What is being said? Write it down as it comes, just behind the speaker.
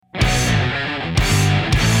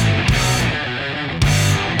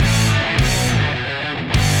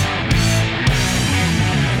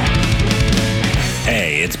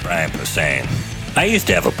Posehn. I used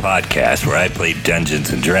to have a podcast where I played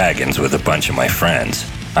Dungeons and Dragons with a bunch of my friends.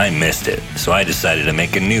 I missed it, so I decided to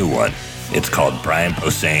make a new one. It's called Brian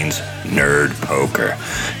Posehn's Nerd Poker.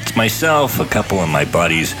 It's myself, a couple of my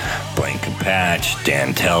buddies, Blaine Patch,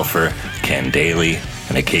 Dan Telfer, Ken Daly,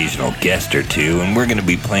 an occasional guest or two, and we're going to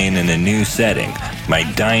be playing in a new setting, my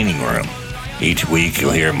dining room. Each week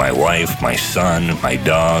you'll hear my wife, my son, my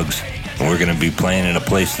dogs, and we're going to be playing in a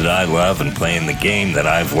place that I love and playing the game that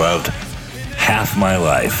I've loved half my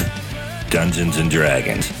life, Dungeons and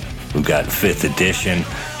Dragons. We've got 5th edition,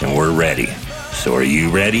 and we're ready. So are you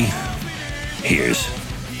ready? Here's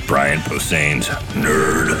Brian Posehn's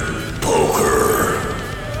Nerd Poker.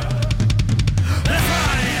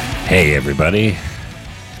 Hey everybody,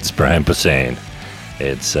 it's Brian Posehn.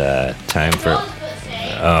 It's time for...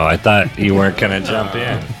 Oh, I thought you weren't going to jump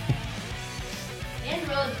in.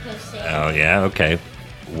 Oh, yeah? Okay.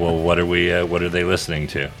 Well, what are they listening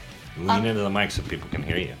to? Lean into the mic so people can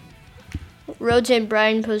hear you. Rhodes and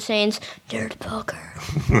Brian Posehn's Nerd Poker.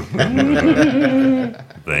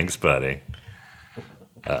 Thanks, buddy.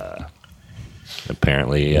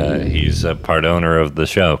 Apparently, he's a part owner of the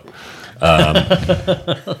show.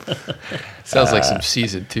 Sounds like some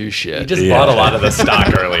season 2 shit. He just bought a lot of the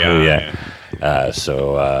stock early on. Yeah.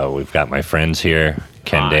 So we've got my friends here,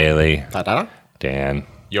 Ken Daly, Dan,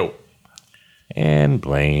 Yo, and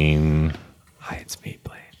Blaine. Hi, it's me,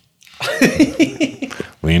 Blaine.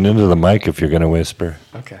 Lean into the mic if you're going to whisper.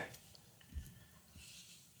 Okay.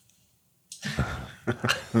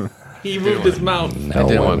 he moved his mouth. No I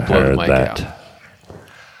didn't one want to blow the heard mic that. out.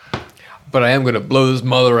 But I am going to blow this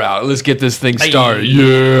mother out. Let's get this thing started.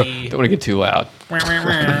 Yeah. Don't want to get too loud.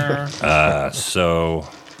 So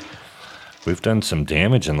we've done some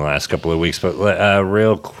damage in the last couple of weeks, but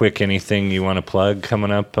real quick, anything you want to plug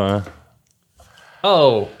coming up? By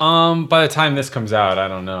the time this comes out, I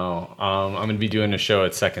don't know. I'm going to be doing a show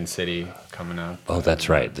at Second City coming up. Oh, that's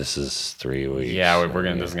right. This is 3 weeks. Yeah,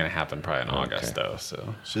 this is going to happen probably in August, though.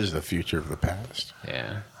 So This is the future of the past.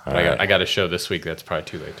 yeah, but I got a show this week that's probably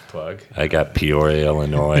too late to plug. I got Peoria,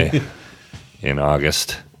 Illinois in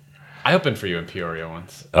August. I opened for you in Peoria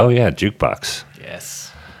once. Oh, yeah, Jukebox.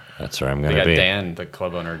 Yes, That's where I'm they going to got be. Dan, the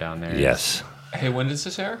club owner down there. Yes. Hey, when does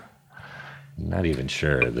this air? Not even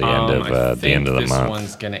sure. The I end of the think month. this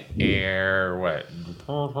one's gonna air what?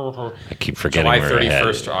 I keep forgetting July where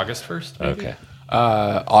 31st or August 1st. Maybe? Okay.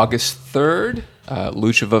 August 3rd,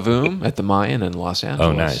 Lucha Vavoom at the Mayan in Los Angeles.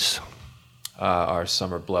 Oh, nice. Our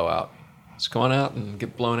summer blowout. Let's go on out and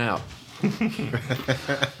get blown out.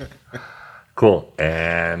 Cool.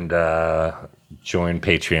 And join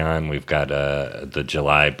Patreon. We've got the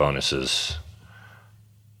July bonuses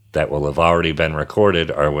that will have already been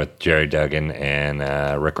recorded are with Jerry Duggan and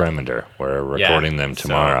Rick Remender. We're recording them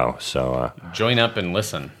tomorrow. So Join up and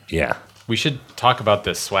listen. yeah. We should talk about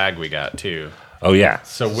this swag we got too. Oh, yeah.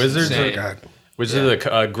 So Wizards,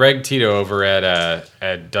 Insane. Greg Tito over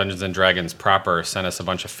at Dungeons and Dragons proper sent us a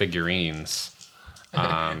bunch of figurines.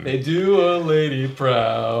 They do a lady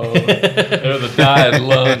proud. They're the diet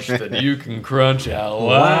lunch that you can crunch out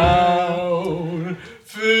loud.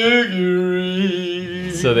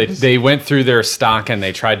 Figurines. So they went through their stock and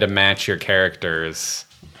they tried to match your characters.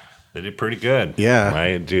 They did pretty good. Yeah.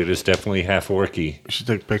 My dude is definitely half orky. We should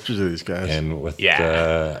take pictures of these guys. And with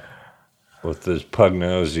his pug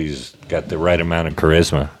nose, he's got the right amount of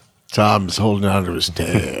charisma. Tom's holding on to his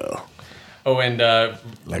tail. Oh, and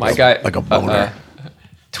My guy, like a boner.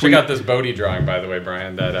 check out this Bodhi drawing, by the way,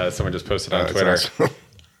 Brian, that someone just posted on Twitter. Awesome.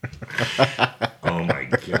 Oh, my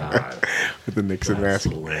God. With the Nixon mask.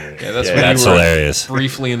 Yeah, that's Yeah, when that's you were hilarious.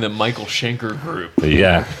 briefly in the Michael Schenker group.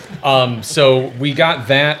 Yeah. So we got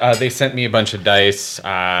that. They sent me a bunch of dice,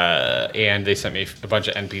 and they sent me a bunch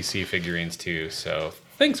of NPC figurines too. So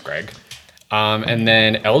thanks, Greg. And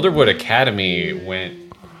then Elderwood Academy went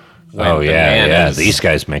Oh, yeah. bananas. These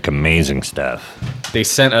guys make amazing stuff. They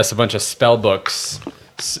sent us a bunch of spell books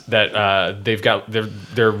that they've got.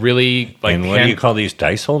 They're really like And what do you call these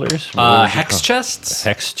dice holders? hex chests.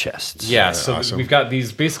 Hex chests. Yeah, so awesome. we've got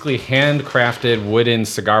these basically handcrafted wooden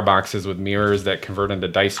cigar boxes with mirrors that convert into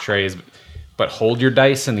dice trays, but hold your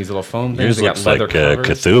dice in these little foam things. Yours They got looks leather like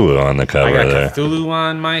covers. Cthulhu on the cover I got there. Cthulhu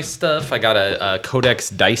on my stuff. I got a Codex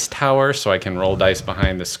dice tower, so I can roll dice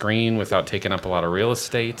behind the screen without taking up a lot of real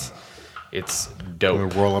estate. It's A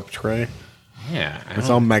dope. roll up tray. Yeah, It's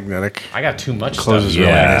all magnetic. I got too much Closes stuff.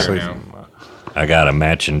 really Yeah. nicely. Now. I got a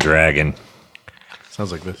matching dragon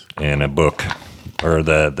Sounds like this. and a book. Or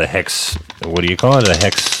the hex, what do you call it? A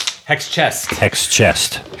Hex chest. hex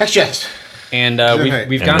chest. Heck yes. And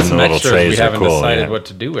we've And got then some the little extras we trays are haven't cool, decided yeah. what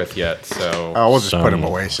to do with yet. So Oh, we'll just put them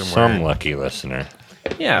away somewhere. Some lucky listener.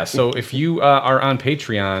 Yeah, so if you are on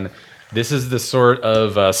Patreon, this is the sort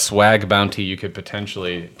of swag bounty you could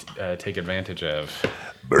potentially take advantage of.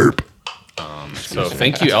 Burp. So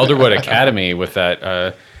thank you, Elderwood Academy, with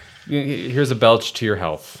that. Here's a belch to your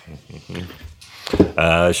health.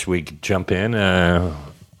 Should we jump in? I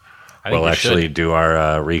think We'll we actually should. do our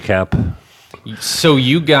recap. So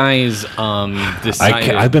you guys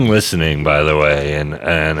decided... I've been listening, by the way, and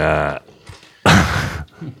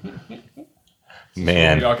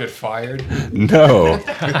man, Y'all get fired. no.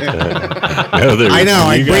 No, I know.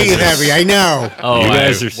 I breathe heavy. I know. Oh, you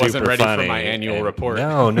guys I are super wasn't ready funny. for my annual And report.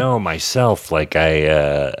 No, myself. Like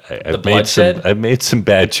I've bloodshed? I've made some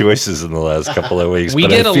bad choices in the last couple of weeks. We but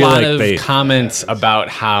get I a feel lot like of comments about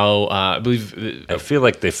how I believe I feel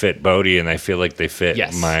like they fit Bodhi, and I feel like they fit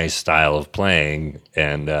Yes. my style of playing.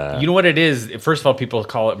 And you know what it is. First of all, people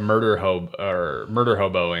call it murder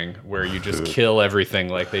hoboing, where you just kill everything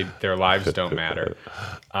like their lives don't matter.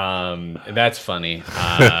 That's funny.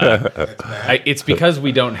 It's because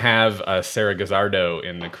we don't have Sarah Gazzardo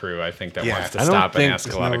in the crew. I think that Yeah, wants to I don't stop and think ask a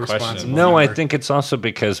there's lot no of questions. responsible- no, I Remember. think it's also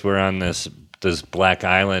because we're on this Black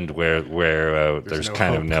Island where there's no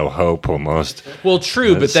kind of hope. no hope almost. Well,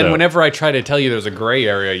 true, but then So- whenever I try to tell you there's a gray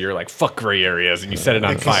area, you're like, "Fuck gray areas," and you set it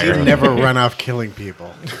on Because fire. you never run off killing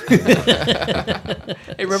people.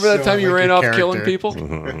 Hey, remember that So time you like ran your off character. killing people?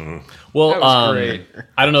 Well, That was great.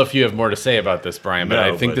 I don't know if you have more to say about this, Brian, but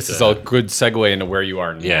No, I think but, this is a good segue into where you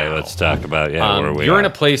are now. Yeah, let's talk about where we You're are. in a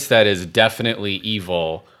place that is definitely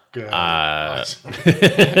evil. Good.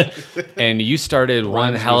 And you started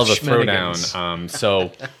one Rhymes hell of a with throwdown. schmenigans.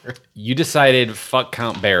 So you decided, fuck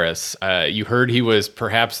Count Bariss. You heard he was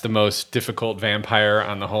perhaps the most difficult vampire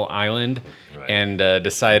on the whole island, and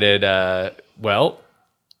decided, well,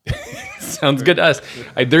 sounds good to us.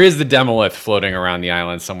 There is the Demolith floating around the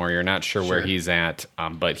island somewhere. You're not sure where he's at,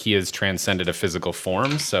 but he has transcended a physical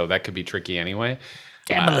form, so that could be tricky anyway.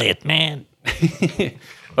 Demolith, man.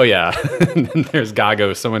 Oh yeah, and then there's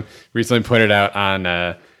Gago. Someone recently pointed out on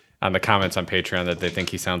the comments on Patreon that they think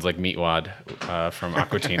he sounds like Meatwad from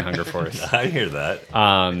Aqua Teen Hunger Force. I hear that.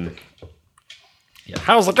 Yeah.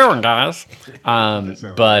 How's it going, guys?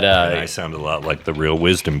 But And I sound a lot like the real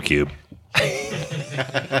Wisdom Cube.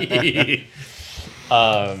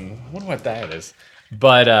 wonder what that is.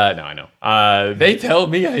 But no, I know. They tell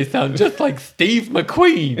me I sound just like Steve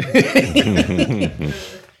McQueen.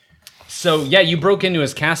 So yeah, you broke into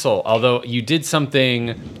his castle. Although you did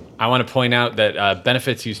something, I want to point out that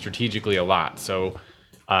benefits you strategically a lot. So,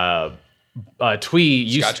 Twee,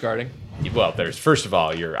 you Scotch guarding. well, there's first of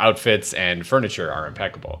all, your outfits and furniture are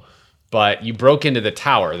impeccable, but you broke into the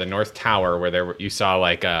tower, the North Tower, where you saw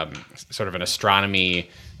like sort of an astronomy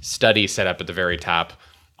study set up at the very top.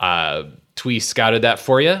 Twee scouted that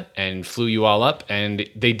for you and flew you all up, and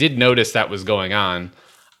they did notice that was going on,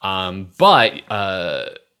 but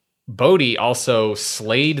Bodhi also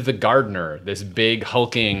slayed the gardener, this big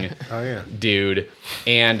hulking Oh, yeah. dude,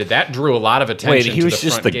 and that drew a lot of attention. Wait, he to was the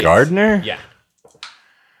just front the gates. gardener? Yeah.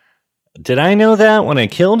 Did I know that when I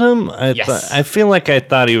killed him? Yes. I feel like I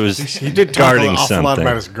thought he was He did talk guarding an awful something. lot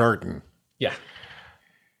about his garden. Yeah.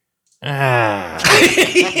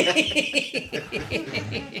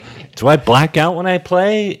 Do I black out when I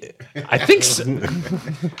play? I think so.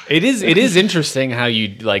 It is interesting how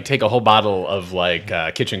you like take a whole bottle of like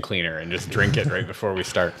kitchen cleaner and just drink it right before we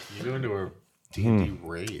start. You go into a D&D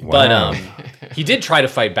raid. But he did try to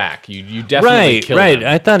fight back. You definitely Right, killed right. him.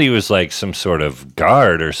 I thought he was like some sort of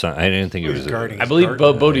guard or something. I didn't think he was. guarding I his believe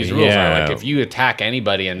garden. Bodhi's rules are like Yeah. if you attack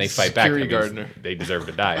anybody and they fight back, Security that means gardener. they deserve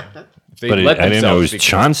to die. If they But let I didn't know it themselves was be-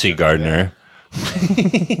 Chauncey Gardner.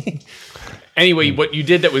 Anyway, what you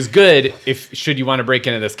did that was good, if should you want to break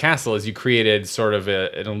into this castle, is you created sort of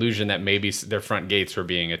an illusion that maybe their front gates were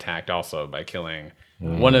being attacked also by killing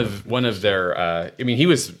one of their. I mean, he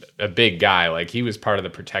was a big guy, like he was part of the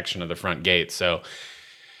protection of the front gate. So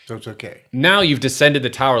it's okay. now you've descended the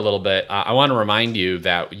tower a little bit. I want to remind you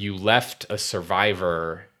that you left a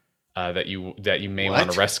survivor that you may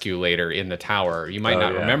want to rescue later in the tower. You might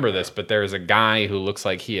not remember this, but there is a guy who looks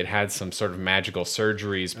like he had some sort of magical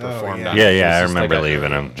surgeries performed on him. Yeah, He was I just remember like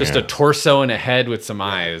leaving him. Just yeah. a torso and a head with some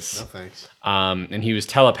eyes. No thanks. And he was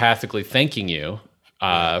telepathically thanking you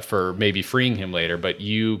for maybe freeing him later. But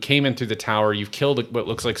you came in through the tower. You've killed what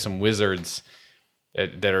looks like some wizards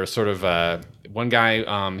that are sort of one guy.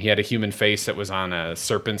 He had a human face that was on a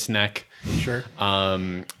serpent's neck. Sure.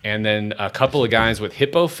 And then a couple of guys with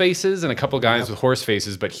hippo faces and a couple of guys with horse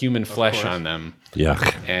faces, but human flesh on them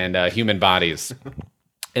Yuck. and human bodies.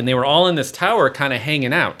 And they were all in this tower kind of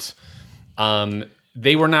hanging out.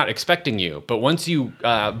 They were not expecting you. But once you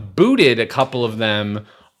booted a couple of them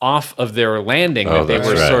off of their landing that they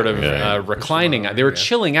were sort of reclining. They were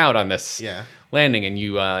chilling out on this landing, and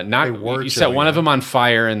you you set one of them on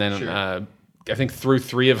fire, and then I think threw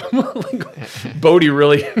 3 of them. Bodie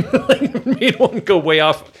really made one go way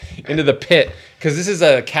off into the pit, because this is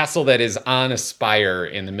a castle that is on a spire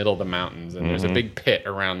in the middle of the mountains, and there's a big pit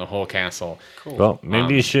around the whole castle. Cool. Well,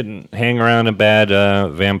 maybe you shouldn't hang around a bad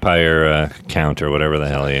vampire count or whatever the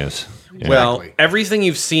hell he is. Yeah. Well, everything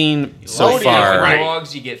you've seen so far,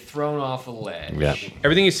 dogs, you get thrown off a ledge. Yeah.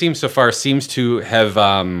 Everything you've seen so far seems to have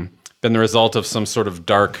been the result of some sort of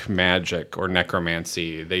dark magic or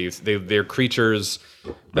necromancy. They're creatures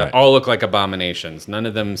that all look like abominations. None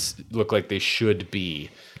of them look like they should be.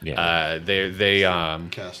 Yeah.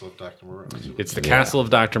 Castle of Dr. Moreau. It's the Castle of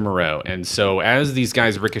Dr. Moreau, and so as these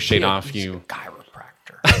guys ricochet off you,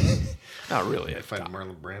 chiropractor. Not really. I find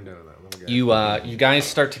Marlon Brando, that little guy. You guys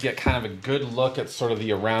start to get kind of a good look at sort of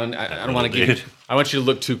the around. I don't want to give. I want you to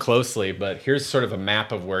look too closely, but here's sort of a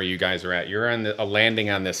map of where you guys are at. You're on a landing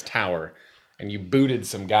on this tower, and you booted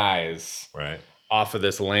some guys off of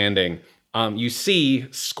this landing. You see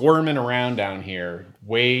squirming around down here,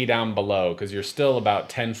 way down below, because you're still about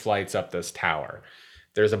 10 flights up this tower.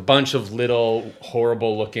 There's a bunch of little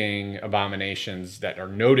horrible-looking abominations that are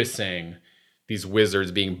noticing these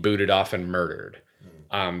wizards being booted off and murdered.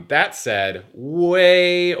 That said,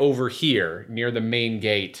 way over here, near the main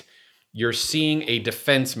gate, you're seeing a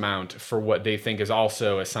defense mount for what they think is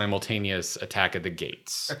also a simultaneous attack at the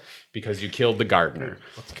gates, because you killed the gardener.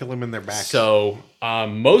 Let's kill him in their backs. So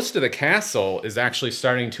most of the castle is actually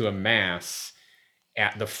starting to amass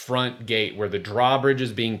at the front gate where the drawbridge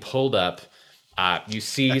is being pulled up. You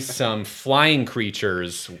see some flying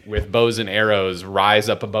creatures with bows and arrows rise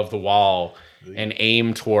up above the wall and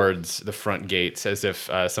aim towards the front gates as if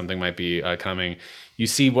something might be coming. You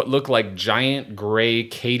see what look like giant gray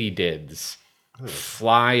katydids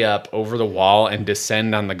fly up over the wall and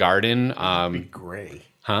descend on the garden. Gray.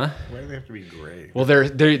 Huh? Why do they have to be gray? Well,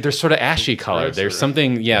 they're sort of ashy colored. There's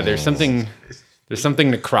something, there's something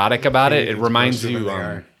necrotic about it. It reminds you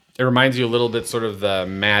a little bit sort of the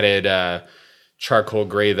matted charcoal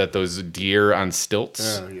gray that those deer on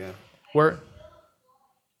stilts were.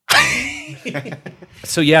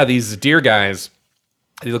 So these deer guys,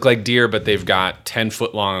 they look like deer, but they've got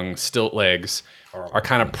 10-foot long stilt legs, are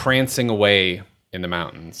kind of prancing away in the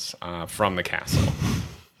mountains from the castle.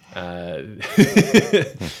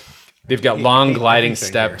 They've got long gliding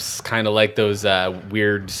steps, kind of like those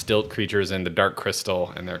weird stilt creatures in the Dark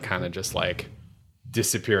Crystal, and they're kind of just like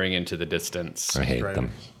disappearing into the distance. I hate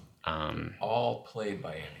them. All played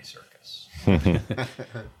by Andy Serkis.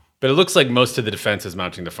 But it looks like most of the defense is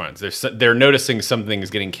mounting the front. They're noticing something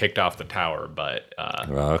is getting kicked off the tower, but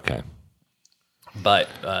okay. But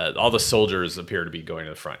all the soldiers appear to be going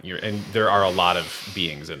to the front. And there are a lot of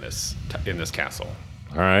beings in this castle.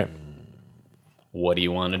 All right. What do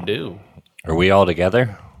you want to do? Are we all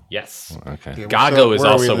together? Yes. Okay. Yeah, Gago is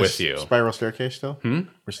also with you. Spiral staircase still? We're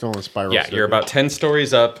still on the spiral staircase. Yeah, you're about 10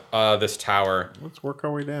 stories up this tower. Let's work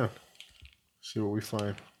our way down. See what we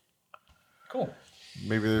find. Cool.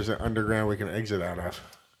 Maybe there's an underground we can exit out of.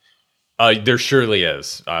 There surely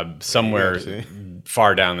is. Somewhere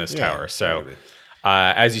far down this tower. So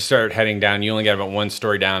as you start heading down, you only get about 1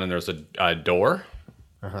 story down, and there's a door.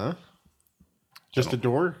 Uh-huh. Just a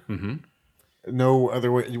door? Mm-hmm. No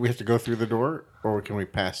other way? We have to go through the door? Or can we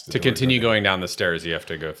pass the door? To continue going down the stairs, you have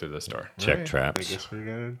to go through this door. Check traps. I guess we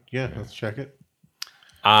gotta... Yeah, let's check it.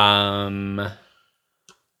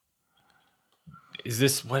 Is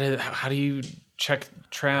this... How do you... check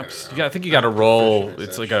traps? I think you got to roll.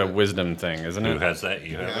 It's like a wisdom thing, isn't it? Who has that?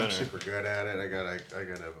 You have I'm it? super good at it. I got a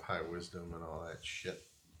high wisdom and all that shit.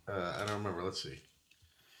 I don't remember. Let's see.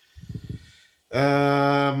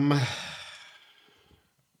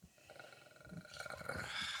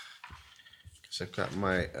 Guess I've got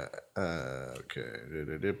my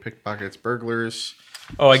okay. Pickpockets, burglars.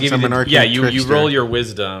 Oh, I give you. You roll your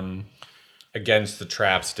wisdom against the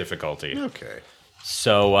traps difficulty. Okay.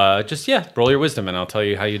 So just roll your wisdom, and I'll tell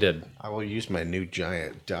you how you did. I will use my new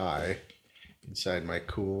giant die inside my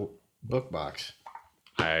cool book box.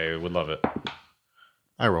 I would love it.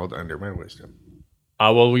 I rolled under my wisdom.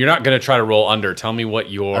 Well, you're not going to try to roll under. Tell me what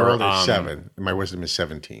your... I rolled a 7. My wisdom is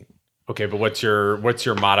 17. Okay, but what's your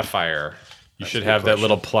modifier? You should have that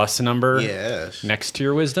little plus number next to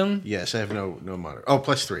your wisdom. Yes, I have no modifier. Oh,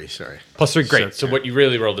 +3, sorry. +3, great. So what you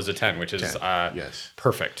really rolled is a 10, which is 10. Yes.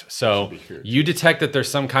 Perfect. So you detect that there's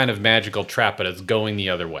some kind of magical trap, but it's going the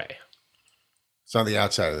other way. It's on the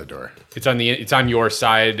outside of the door. It's on your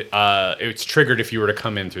side. It's triggered if you were to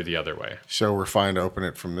come in through the other way. So we're fine to open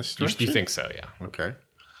it from this direction? You think so, yeah. Okay.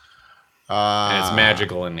 And it's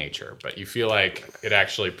magical in nature, but you feel like it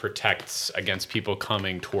actually protects against people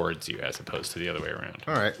coming towards you as opposed to the other way around.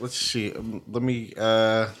 All right, let's see. Let me.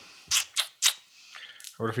 What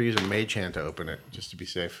if I use a mage hand to open it, just to be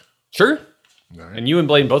safe? Sure. Right. And you and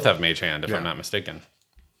Blaine both have mage hand, if I'm not mistaken.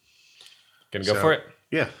 Gonna go for it?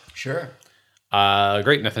 Yeah. Sure.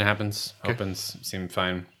 Great. Nothing happens. Opens. Seem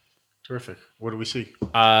fine. Terrific. What do we see?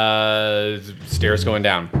 Stairs going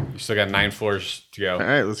down. You still got 9 floors to go. All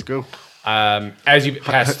right, let's go. As you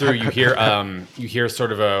pass through, you hear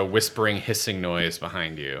sort of a whispering, hissing noise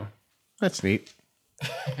behind you. That's neat.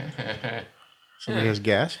 Somebody has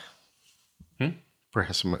gas?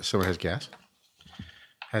 Perhaps someone has gas?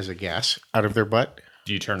 Has a gas out of their butt?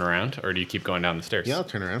 Do you turn around, or do you keep going down the stairs? Yeah, I'll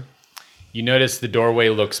turn around. You notice the doorway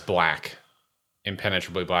looks black,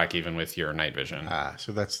 impenetrably black, even with your night vision.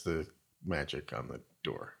 So that's the magic on the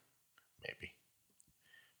door. Maybe.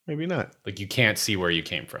 Maybe not. Like you can't see where you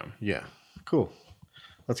came from. Yeah. Cool.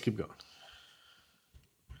 Let's keep going.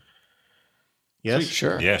 Yes? Sweet,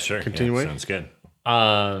 sure. Yeah, sure. Continuing? Yeah, sounds good.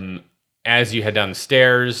 As you head down the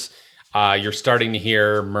stairs, you're starting to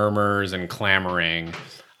hear murmurs and clamoring,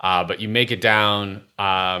 but you make it down.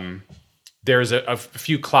 There's a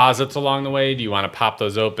few closets along the way. Do you want to pop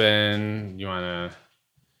those open? You want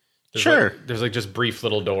to? Sure. There's like just brief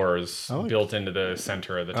little doors built into the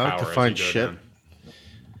center of the tower. I like to as find you go shit. down.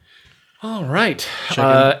 All right.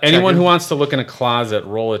 check Anyone who in. wants to look in a closet,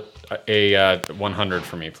 roll a 100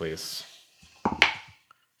 for me, please.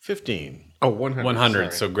 15. Oh, 100. 100.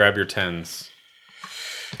 Sorry. So grab your 10s.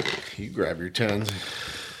 You grab your 10s.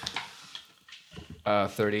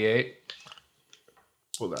 38.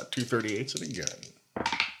 Pull out 2 38s and a gun.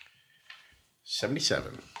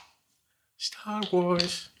 77. Star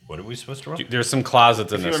Wars. What are we supposed to roll? There's some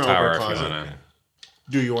closets in If you this wanna open a tower if you closet. want to.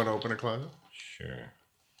 Do you want to open a closet? Sure.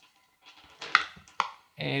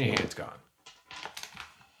 And it's gone.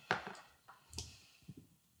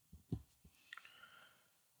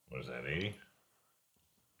 What is that, 80?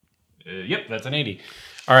 Yep, that's an 80.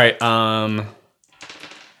 All right.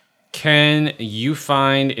 Can you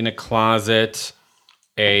find in a closet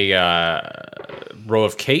a row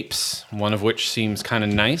of capes, one of which seems kind of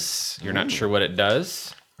nice? You're not sure what it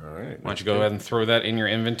does. All right. Why don't you go ahead and throw that in your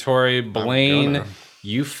inventory? Blaine,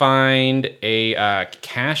 you find a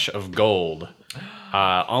cache of gold,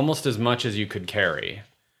 almost as much as you could carry.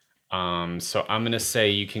 So I'm going to say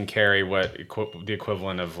you can carry the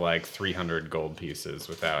equivalent of like 300 gold pieces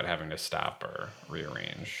without having to stop or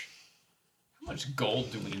rearrange. How much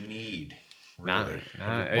gold do we need? We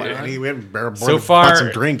haven't bought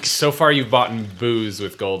some drinks. So far you've bought booze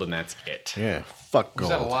with gold, and that's it. Yeah, fuck Was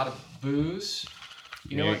gold. that a lot of booze?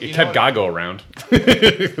 You know what? You kept Gago around.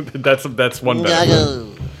 that's one better.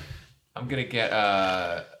 I'm gonna get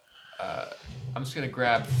I'm just gonna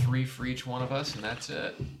grab 3 for each one of us, and that's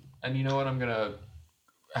it. And you know what?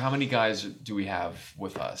 How many guys do we have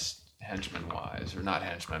with us, henchmen wise, or not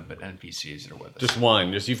henchmen, but NPCs that are with us? Just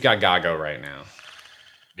one. You've got Gago right now.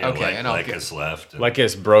 Yeah, Okay, and I'll get- us left.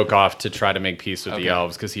 Lycus broke off to try to make peace with Okay. the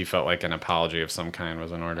elves because he felt like an apology of some kind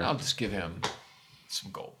was in order. I'll just give him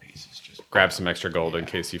some gold pieces. Just Grab some extra gold in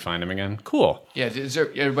case you find him again. Cool. Yeah.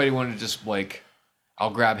 Everybody want to just like? I'll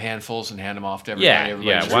grab handfuls and hand them off to everybody. Yeah, Everybody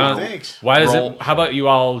yeah. just Why, Thanks. why does Roll. it? How about you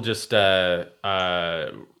all just roll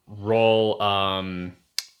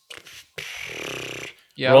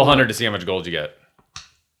yeah, roll I'll- 100 to see how much gold you get.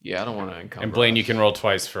 Yeah, I don't want to encumber. And Blaine, you can roll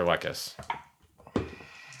twice for Lycus.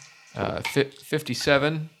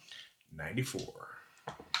 57 94.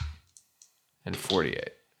 and 48.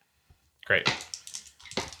 Great.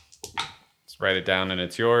 Let's write it down and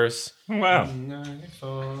it's yours. Wow.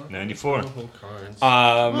 94.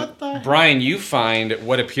 Brian, you find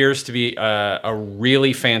what appears to be a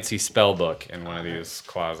really fancy spell book in one of these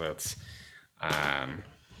closets.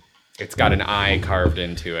 It's got an eye carved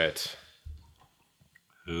into it.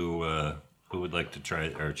 Who would like to try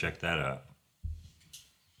or check that out? Do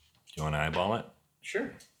you want to eyeball it?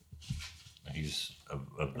 Sure. He's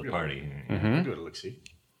of the party. I'll do it, look-see.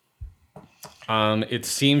 It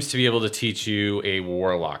seems to be able to teach you a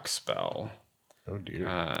warlock spell. Oh,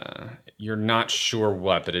 dear. You're not sure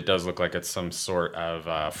what, but it does look like it's some sort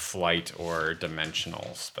of flight or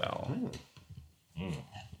dimensional spell.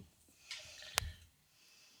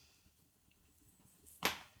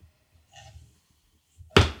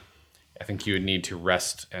 I think you would need to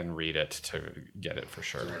rest and read it to get it for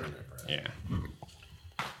sure. Yeah.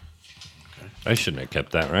 I shouldn't have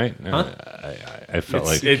kept that, right? Huh? I felt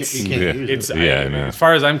like You can't use It's Yeah, I know. as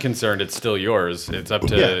far as I'm concerned, it's still yours. It's up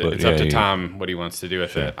to Yeah. Tom what he wants to do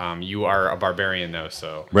with it. You are a barbarian though,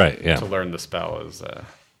 so right. Yeah, to learn the spell is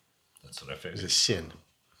that's what I It's figured. a sin.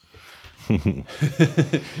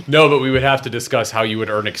 No, but we would have to discuss how you would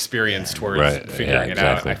earn experience towards figuring it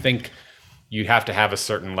out. exactly. I think you'd have to have a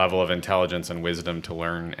certain level of intelligence and wisdom to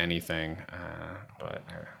learn anything. But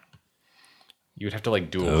you would have to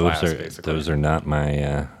like dual class, basically. Those are not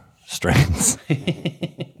my strengths.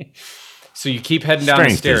 So you keep heading down the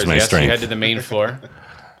Strength is stairs. my Yes, strength. you head to the main floor.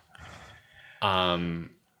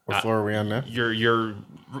 What floor are we on now? You're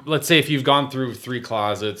let's say if you've gone through 3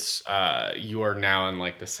 closets, you are now on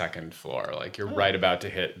like the 2nd floor. Like you're right about to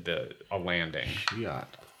hit a landing.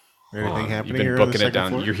 Yacht. Anything happening You've been here on the booking it second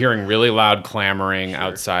down. floor? You're hearing really loud clamoring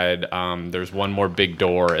outside. There's one more big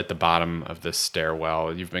door at the bottom of this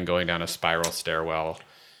stairwell. You've been going down a spiral stairwell.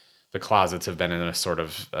 The closets have been in a sort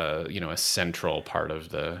of, a central part of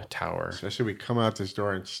the tower. So should we come out this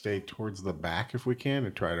door and stay towards the back if we can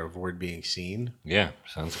and try to avoid being seen? Yeah,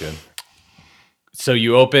 sounds good. So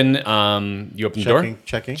you open the door.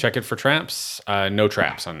 Checking. Check it for traps. No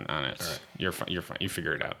traps on it. Right. You're fine. You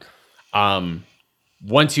figure it out.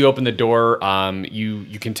 Once you open the door,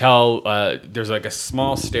 you can tell there's like a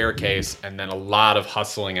small staircase and then a lot of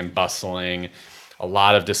hustling and bustling, a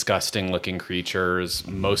lot of disgusting looking creatures,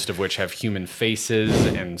 most of which have human faces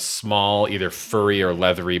and small, either furry or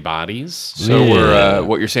leathery bodies. So we're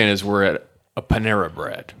what you're saying is we're at a Panera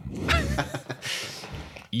Bread.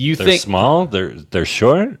 They're small. They're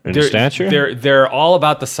short in stature. They're all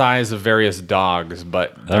about the size of various dogs,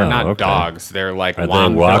 but they're not dogs. They're like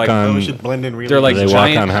we should blend in really. They're like Do they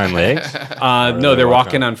giant, walk on hind legs? No, they're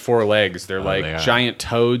walking on 4 legs. They're like giant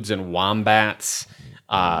toads and wombats,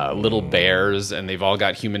 little bears, and they've all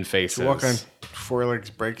got human faces. To walk on 4 legs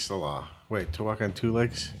breaks the law. Wait, to walk on 2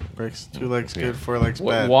 legs breaks 2 legs good, 4 legs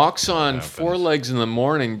What bad. walks on 4 legs in the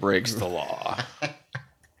morning breaks the law.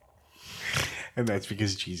 And that's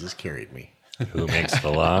because Jesus carried me. Who makes the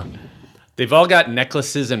law? They've all got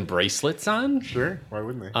necklaces and bracelets on. Sure, why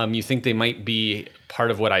wouldn't they? You think they might be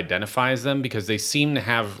part of what identifies them because they seem to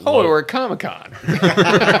have. We're at Comic-Con.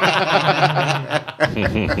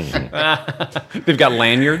 They've got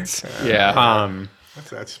lanyards. Yeah. What's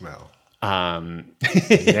that smell? Nerds.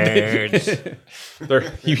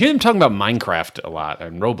 You hear them talking about Minecraft a lot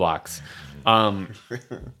and Roblox.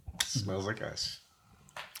 Smells like us.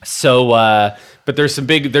 So, but there's some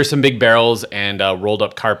big barrels and rolled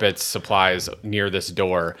up carpets, supplies near this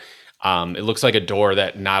door. It looks like a door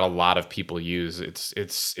that not a lot of people use.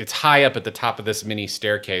 It's high up at the top of this mini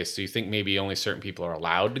staircase, so you think maybe only certain people are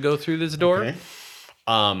allowed to go through this door. Okay.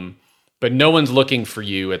 But no one's looking for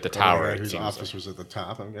you at the tower. Whose office was at the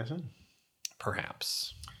top, I'm guessing?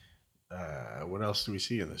 Perhaps. What else do we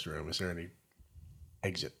see in this room? Is there any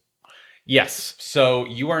exit? Yes. So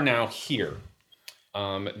you are now here.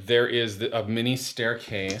 There is a mini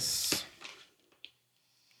staircase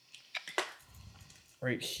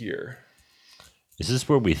right here. Is this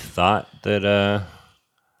where we thought that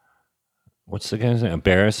what's the guy's name?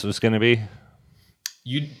 Bariss was going to be?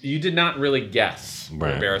 You did not really guess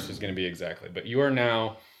where Right. Bariss was going to be exactly, but you are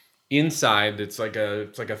now inside. It's like a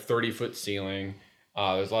 30-foot ceiling.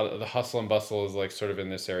 There's a lot of the hustle and bustle is like sort of in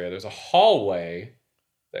this area. There's a hallway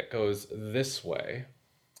that goes this way.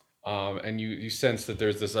 And you sense that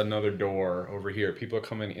there's another door over here. People are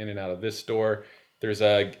coming in and out of this door. There's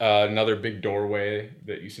another big doorway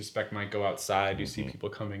that you suspect might go outside. You see people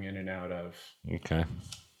coming in and out of. Okay.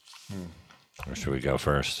 Where should we go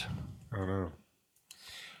first? I don't know.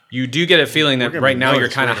 You do get a feeling that gonna right now you're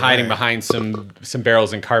notice kind of right hiding away. behind some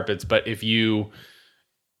barrels and carpets, but if you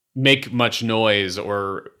make much noise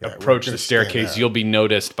or approach gonna the staircase, stand out. you'll be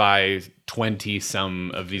noticed by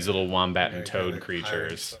 20-some of these little wombat and toad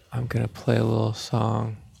creatures. I'm going to play a little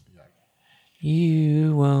song.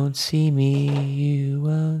 You won't see me, you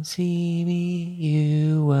won't see me,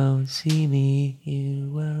 you won't see me,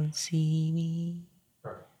 you won't see me.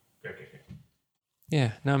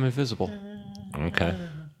 Yeah, now I'm invisible. Okay.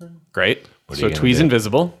 Great. What are So you gonna Twee's do?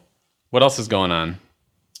 invisible. What else is going on?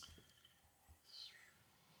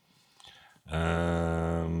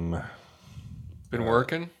 Been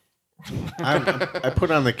working? I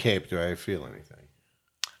put on the cape. Do I feel anything?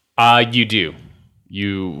 You do.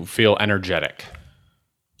 You feel energetic.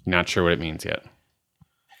 Not sure what it means yet.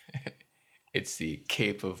 It's the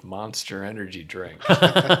Cape of Monster Energy drink.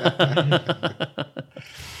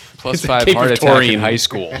 Plus a 5 Cape heart of attack taurine. in high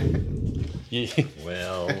school.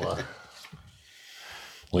 Well,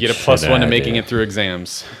 You get a +1 to making it through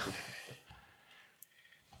exams.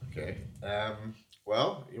 Okay.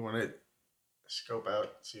 Well, you want to scope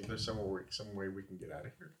out, see if there's some way we can get out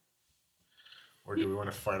of here, or do we want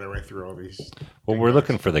to fight our way through all these? Well, we're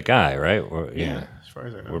looking for the guy, right? Yeah. As far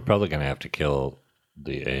as I know. We're probably going to have to kill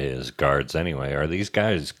his guards anyway. Are these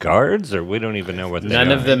guys guards, or we don't even know what they are?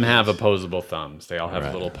 None of them have opposable thumbs. They all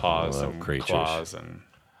have little paws Little and creatures. claws and.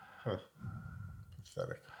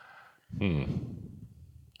 Pathetic.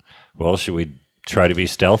 Well, should we try to be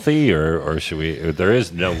stealthy, or should we? There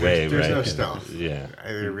is no way, There's right? no stealth. Yeah. I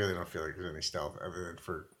really don't feel like there's any stealth other than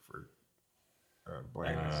for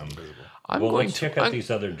Blaine is invisible. Let's check out these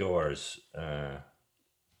other doors.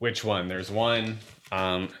 Which one? There's one.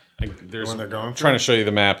 There's one they're going I'm for? trying to show you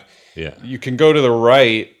the map. Yeah. You can go to the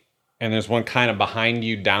right, and there's one kind of behind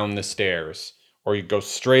you down the stairs, or you go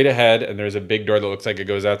straight ahead, and there's a big door that looks like it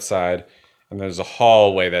goes outside, and there's a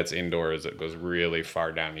hallway that's indoors that goes really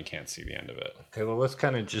far down. You can't see the end of it. Okay. Well, let's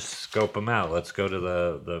kind of just scope them out. Let's go to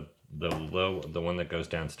the one that goes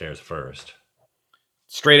downstairs first.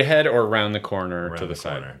 Straight ahead or around the corner Around to the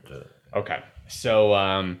side. corner. Okay.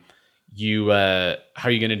 So you how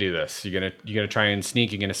are you gonna do this? You gonna try and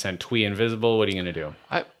sneak? You're gonna send Twee invisible? What are you gonna do?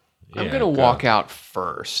 I'm Yeah, going to go. walk out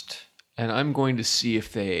first, and I'm going to see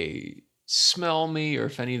if they smell me or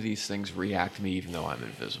if any of these things react to me even though I'm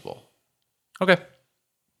invisible. Okay.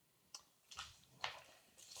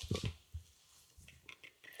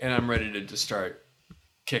 And I'm ready to just start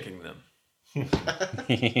kicking them.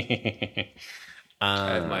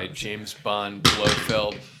 I have my James Bond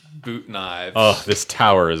Blofeld boot knives. Oh, this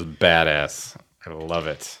tower is badass. I love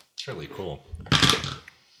it. It's really cool.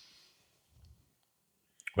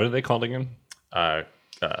 What are they called again?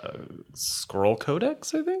 Scroll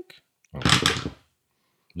Codex, I think.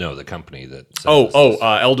 No, the company that. sells this.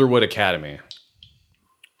 Elderwood Academy.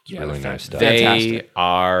 It's really nice stuff. They Fantastic.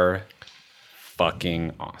 are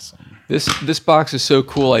fucking awesome. This box is so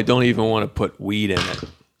cool I don't even want to put weed in it.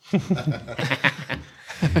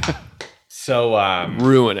 So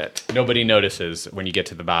Ruin it. nobody notices when you get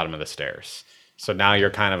to the bottom of the stairs. So now you're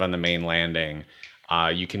kind of on the main landing.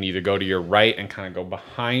 You can either go to your right and kind of go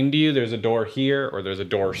behind you. There's a door here, or there's a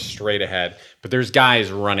door straight ahead. But there's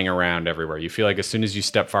guys running around everywhere. You feel like as soon as you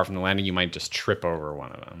step far from the landing, you might just trip over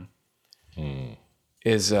one of them.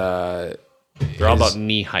 They're They're all about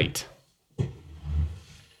knee height.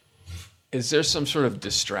 Is there some sort of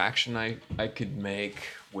distraction I could make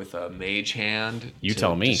with a mage hand? You to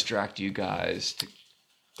tell me. Distract you guys.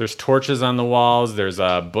 There's torches on the walls. There's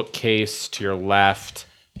a bookcase to your left,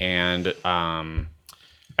 and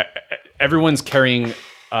everyone's carrying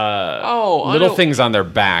little things on their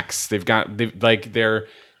backs. Their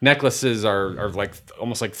necklaces are like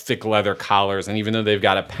almost like thick leather collars, and even though they've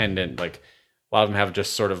got a pendant, like a lot of them have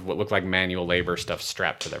just sort of what look like manual labor stuff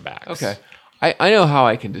strapped to their backs. Okay. I know how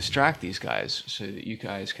I can distract these guys so that you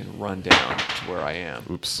guys can run down to where I am.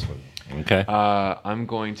 Oops. Okay. I'm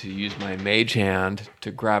going to use my mage hand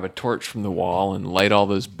to grab a torch from the wall and light all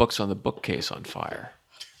those books on the bookcase on fire.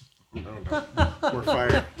 We're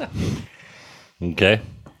fired. Okay.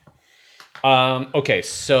 Okay.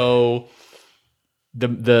 So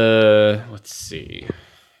the let's see.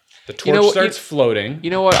 The torch starts floating.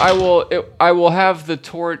 You know what? I will have the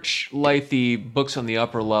torch light the books on the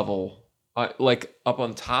upper level, like up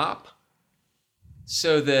on top,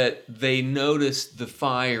 so that they notice the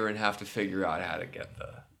fire and have to figure out how to get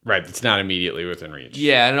the. Right. It's not immediately within reach.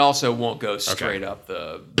 Yeah, and it also won't go straight up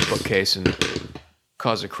the bookcase and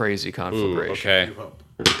cause a crazy Ooh, conflagration.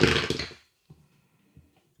 okay.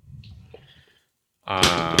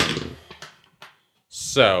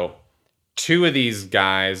 So, two of these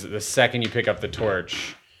guys, the second you pick up the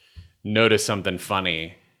torch, notice something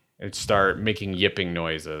funny and start making yipping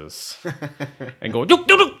noises and going, no,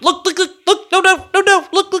 look.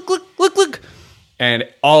 And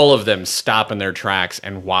all of them stop in their tracks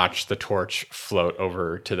and watch the torch float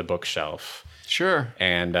over to the bookshelf. Sure.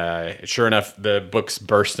 And sure enough, the books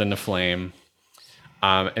burst into flame,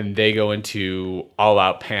 and they go into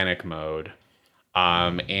all-out panic mode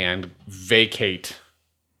and vacate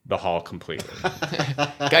the hall completely.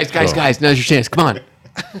 Guys, now's your chance. Come on. All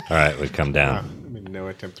right, we come down. No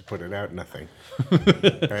attempt to put it out. Nothing. All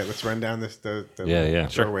right, let's run down the Yeah.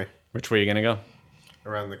 doorway Which way are you gonna go?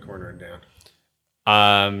 around the corner and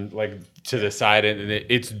down. Like to the side, and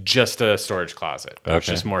it's just a storage closet. There's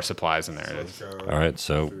Okay. just more supplies in there. Let's All right,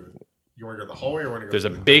 so you want to go to the hallway or want to go? There's a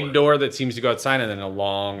through the big door that seems to go outside, and then a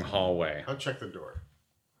long hallway. I'll check the door.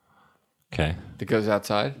 okay. That goes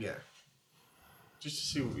outside? Yeah. Just to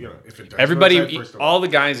see, if it does. Everybody, all the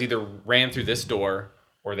guys either ran through this door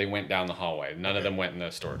or they went down the hallway. None of them went in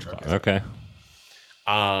the storage closet. Okay.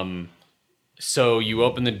 So you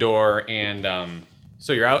open the door, and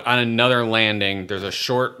so you're out on another landing. There's a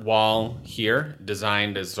short wall here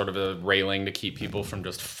designed as sort of a railing to keep people from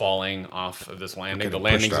just falling off of this landing. The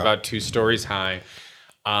landing's out. about 2 stories high.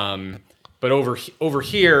 But over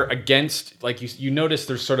here against, like you notice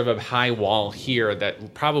there's sort of a high wall here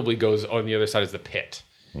that probably goes on the other side is the pit.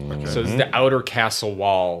 Okay. So this is the outer castle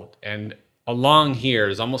wall, and along here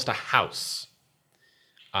is almost a house.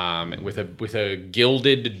 With a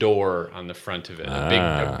gilded door on the front of it,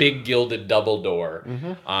 a big gilded double door.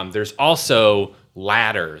 Mm-hmm. There's also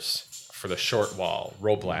ladders for the short wall,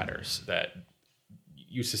 rope ladders that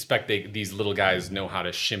you suspect these little guys know how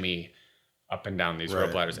to shimmy up and down these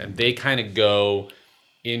rope ladders, and they kind of go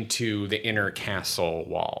into the inner castle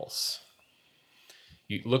walls.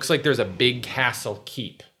 It looks like there's a big castle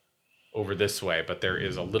keep over this way, but there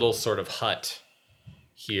is a little sort of hut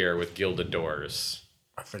here with gilded doors.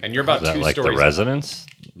 And you're about 2 stories. Is that like the residence?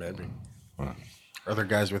 Maybe. Huh. Are there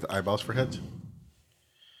guys with eyeballs for heads?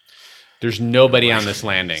 There's nobody on this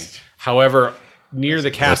landing. However, near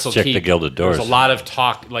the castle keep, the gilded doors. There's a lot of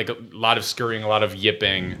talk, like a lot of scurrying, a lot of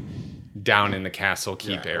yipping down in the castle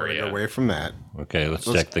keep area. Away from that. Okay, let's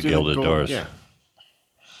check the gilded doors. Yeah.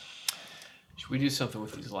 Should we do something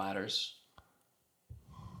with these ladders?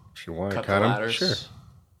 If you want to cut them, sure.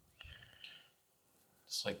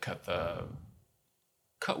 Just like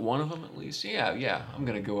cut one of them at least. Yeah. I'm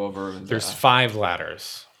gonna go over. And, there's 5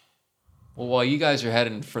 ladders. Well, while you guys are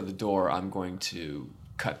heading for the door, I'm going to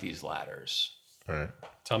cut these ladders. All right.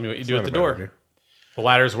 Tell me what you do at the door. The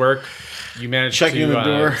ladders work. You manage to the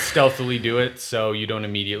door. Stealthily do it, so you don't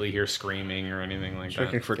immediately hear screaming or anything like that.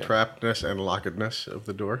 Checking for trappedness and lockedness of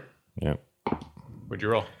the door. Yeah. What'd you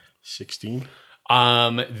roll? 16.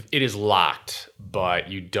 It is locked, but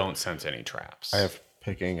you don't sense any traps. I have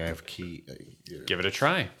picking. I have key. Give it a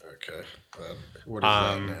try. Okay. What is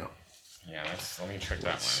that now? Yeah, let me check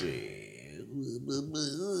that one. See.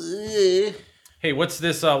 Hey, what's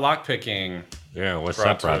this lock picking? Yeah, what's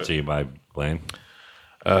that brought to you by, Blaine?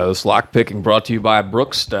 This lockpicking brought to you by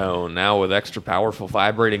Brookstone, now with extra powerful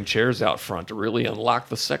vibrating chairs out front to really unlock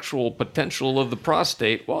the sexual potential of the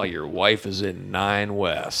prostate while your wife is in 9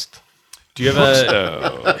 West. Do you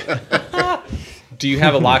have Do you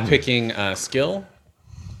have a lockpicking skill?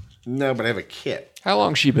 No, but I have a kit. How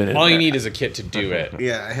long's she been in All there? you need is a kit to do it.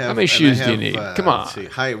 Yeah, I have. How many shoes do you need? Come on. Let's see,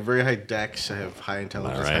 very high dex. I have high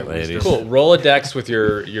intelligence. All right, ladies. Cool. Roll a dex with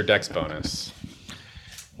your dex bonus.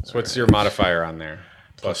 So what's your modifier on there?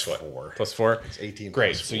 Plus what? 4. Plus 4? It's 18.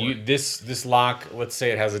 Great. Plus So 4. this lock, let's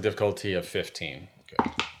say it has a difficulty of 15.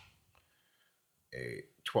 Okay.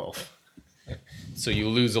 12. So you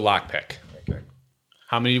lose a lockpick. Okay.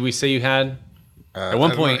 How many did we say you had? At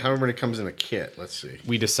one point, how many comes in a kit? Let's see.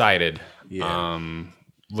 we decided. Yeah.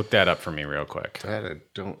 Look that up for me real quick, That I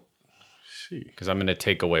don't see. because I'm going to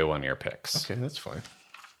take away one of your picks. Okay, that's fine.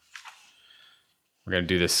 We're going to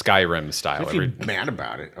do this Skyrim style. If you're mad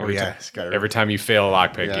about it. Oh, yeah. Every time you fail a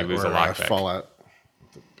lockpick, you lose a lockpick. Fallout.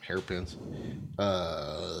 The hairpins.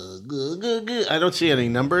 I don't see any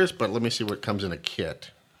numbers, but let me see what comes in a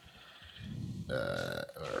kit. All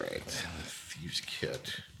right. Thieves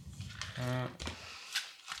kit.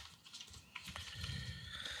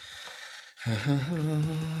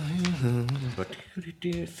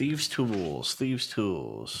 Thieves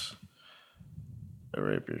tools. All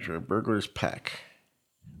right, burglar's pack.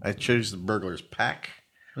 I chose the burglar's pack.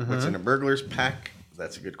 What's in a burglar's pack?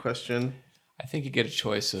 That's a good question. I think you get a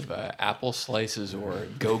choice of apple slices or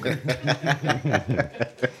Go-Gurt.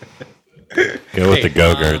 Go with the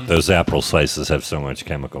Go-Gurt. Those apple slices have so much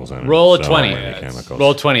chemicals in it. Roll a so 20. many chemicals.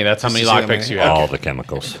 Roll 20. That's how many lockpicks you have. All the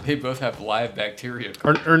chemicals. They both have live bacteria.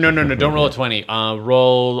 Or no. Don't roll a 20.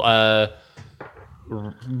 Roll.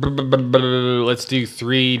 Let's do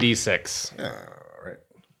 3d6. All right.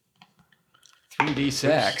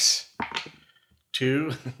 3d6.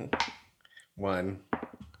 2, 1,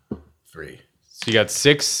 3. So you got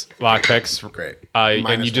 6 lockpicks. Great.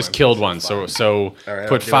 And you just killed one. So right,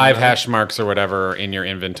 put 5 hash marks or whatever in your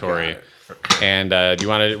inventory. Okay. And do you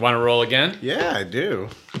want to roll again? Yeah, I do.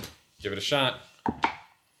 Give it a shot.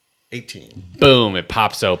 18. Boom! It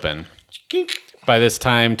pops open. Kink. By this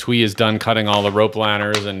time, Twee is done cutting all the rope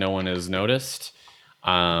ladders, and no one has noticed.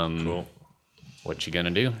 Cool. What you gonna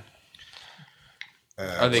do?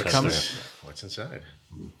 Are they coming? What's inside?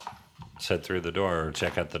 Head through the door or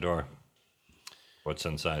check out the door. What's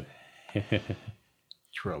inside?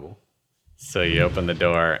 Trouble. So you open the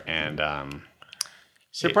door, and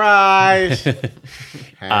surprise!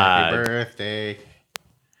 Happy birthday!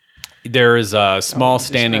 there is a small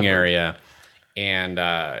standing area, and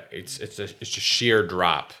it's a sheer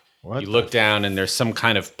drop. What you look down, and there's some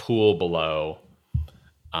kind of pool below.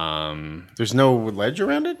 There's no ledge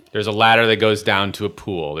around it? There's a ladder that goes down to a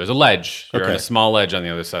pool. There's a ledge. You're on a small ledge on the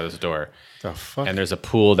other side of this door. The fuck? And there's a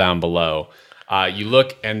pool down below. You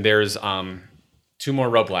look, and there's 2 more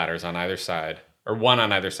rope ladders on either side, or one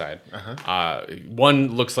on either side.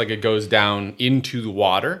 One looks like it goes down into the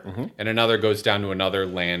water, and another goes down to another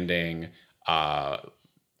landing.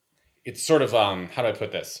 It's sort of how do I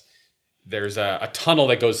put this? There's a tunnel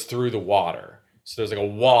that goes through the water. So there's like a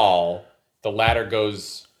wall. The ladder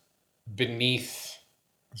goes beneath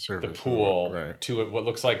the pool to what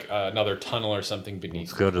looks like another tunnel or something beneath.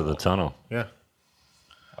 Let's go to the tunnel. Yeah.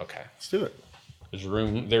 Okay. Let's do it.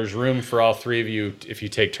 There's room for all 3 of you if you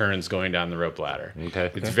take turns going down the rope ladder.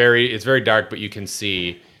 Okay. It's very dark, but you can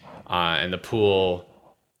see, and the pool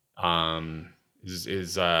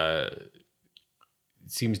is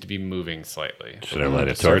seems to be moving slightly. Should I light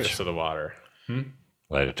a torch? To the water.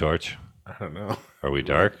 Light a torch. I don't know. Are we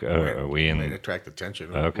dark? Are we in? Might attract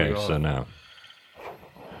attention. Okay, so now.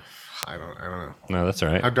 I don't know. No, that's all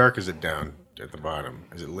right. How dark is it down at the bottom?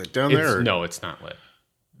 Is it lit down there? Or? No, it's not lit.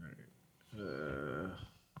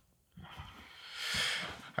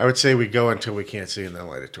 I would say we go until we can't see and then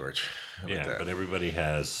light a torch. Yeah, but everybody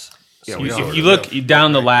has. Yeah, If you look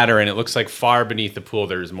down the ladder and it looks like far beneath the pool,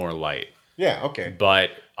 there's more light. Yeah, okay.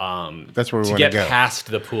 But that's where we to want get to go. past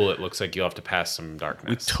the pool, it looks like you'll have to pass some We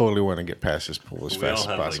darkness. totally want to get past this pool as fast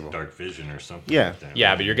as possible. Like dark vision or something. Yeah. Like that, Yeah,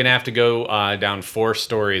 right? but you're gonna have to go down 4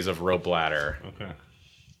 stories of rope ladder, Okay.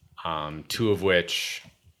 2 of which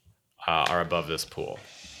are above this pool.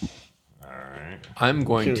 All right. I'm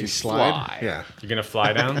going Can to we fly. Yeah. You're gonna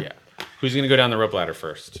fly down. Yeah. Who's gonna go down the rope ladder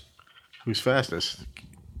first? Who's fastest?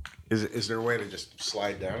 Is there a way to just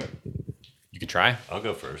slide down it? You can try. I'll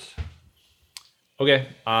go first. Okay.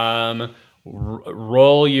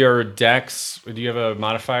 Roll your dex. Do you have a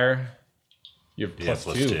modifier? You have plus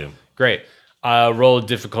plus 2. 2. Great. Roll a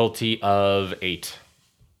difficulty of 8.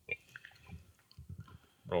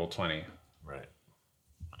 Roll 20. Right.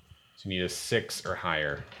 So you need a 6 or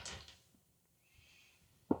higher.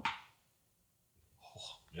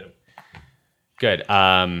 Yep. Good.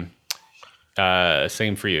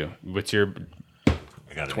 Same for you. What's your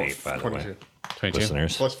I got an 8, by the way. 22?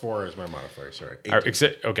 Listeners. Plus 4 is my modifier. Sorry.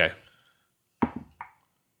 18. Okay.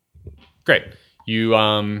 Great. You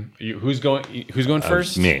who's going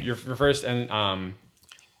first? Me. You're first, and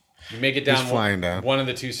you make it down. He's flying down. One of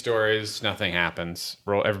the 2 stories. Nothing happens.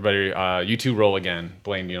 Roll, everybody. You 2 roll again.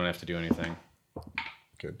 Blaine, you don't have to do anything.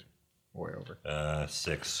 Good. Way over.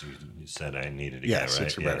 6. You said I needed to Yeah, get,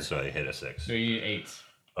 right? 6 or better. So I hit a 6. So you need 8.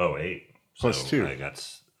 Oh, 8. Plus so 2. I got.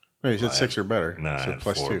 Wait, you said 6 or better. No, So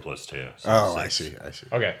plus 4 2. plus 2. So Oh, 6. I see.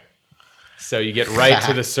 Okay. So you get right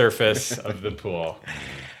to the surface of the pool,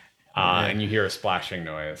 and you hear a splashing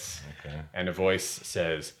noise, and a voice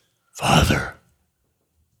says, Father.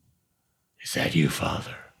 Is that you,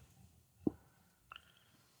 Father?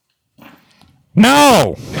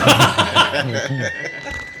 No!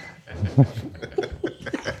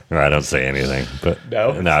 No, I don't say anything, but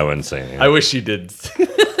No? No, I wouldn't say anything. I wish you did.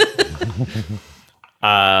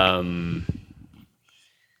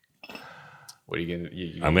 What are you gonna?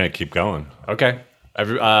 I'm gonna keep going. Okay.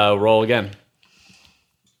 Roll again.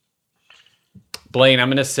 Blaine, I'm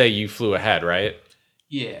gonna say you flew ahead, right?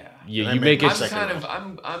 Yeah. You make it.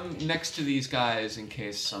 I'm next to these guys in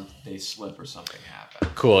case they slip or something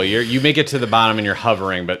happens. Cool. You make it to the bottom and you're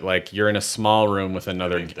hovering, but like you're in a small room with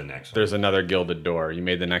another. Make the next one. There's another gilded door. You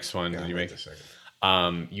made the next one. Did you make the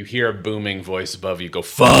second. You hear a booming voice above you go,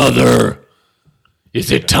 Father,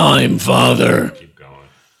 is it time, Father? Keep going.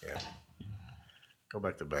 Yeah. Go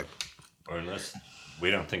back to bed. Or unless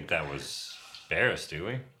we don't think that was Bariss, do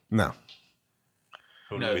we? No.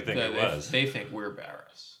 Who do we think it was? They think we're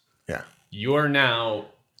Bariss. Yeah. You're now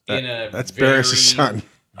in a That's very, Barris' son.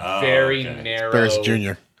 very okay. narrow. Barris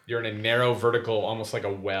Jr. You're in a narrow vertical, almost like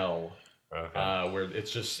a well, Okay. where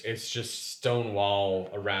it's just stone wall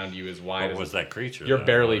around you as wide What as was that creature? you're though?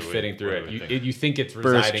 barely What do we- fitting through what it. do we You think it's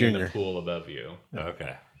Barris residing in the Jr. pool above you.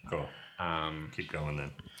 Okay, cool. Keep going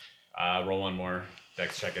then. Roll one more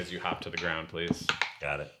dex check as you hop to the ground, please.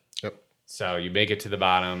 Got it. Yep. So you make it to the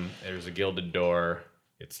bottom. There's a gilded door.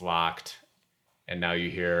 It's locked. And now you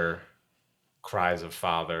hear cries of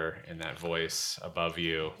father in that voice above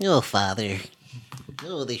you. Oh, Father.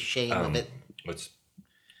 Oh, the shame of it. Let's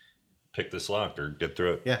pick this lock or get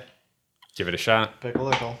through it. Yeah. Give it a shot. Pick a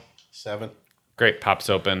little. 7. Great. Pops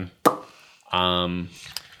open.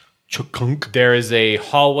 Chukunk. There is a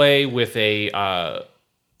hallway with a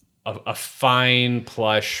fine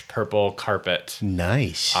plush purple carpet.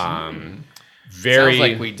 Nice. Very Sounds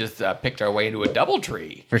like we just picked our way into a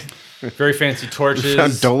DoubleTree. very fancy torches.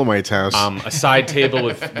 Found Dolomite's house. A side table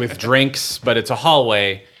with drinks, but it's a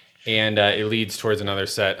hallway, and it leads towards another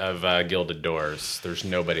set of gilded doors. There's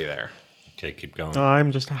nobody there. Okay, keep going.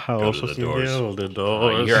 I'm just a house to the with doors. gilded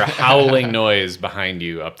doors. You hear a howling noise behind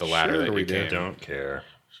you up the ladder Sure that we you do. came. Don't care.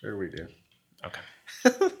 Sure we do. Okay.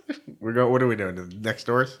 What are we doing? The next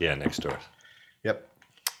doors? Yeah, next door. Yep.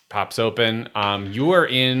 Pops open. You are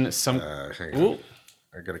in some. Hang Ooh. on.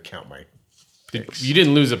 I gotta count my. You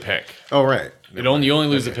didn't lose a pick. Oh right. You only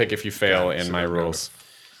lose a pick if you fail in my rules.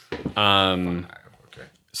 Okay.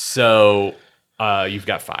 So you've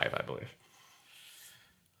got 5, I believe.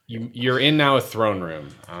 You're in now a throne room.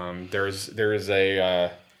 There is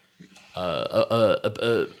a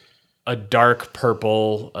dark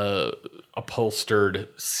purple upholstered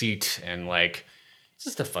seat and like it's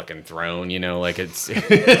just a fucking throne, you know, like it's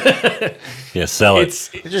Yeah, sell it.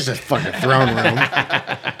 it's It's just a fucking throne room.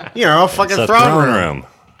 You know, a fucking It's a throne room.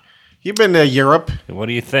 You've been to Europe. What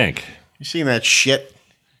do you think? You seen that shit?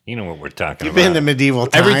 You know what we're talking You've about. been to medieval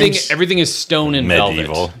times. everything is stone and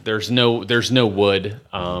Medieval. velvet. There's no wood.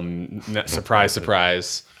 Surprise,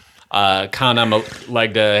 surprise. Count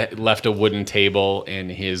Amelegda left a wooden table in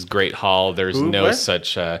his great hall. There's no what?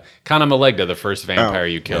 such Count Amelegda, the first vampire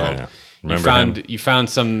you killed. Yeah. Remember You found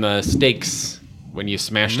some steaks when you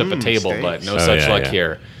smashed up a table, but no Oh, such yeah, luck yeah.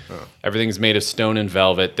 here. Everything's made of stone and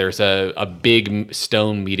velvet. There's a big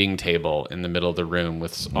stone meeting table in the middle of the room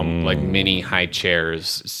with like mini high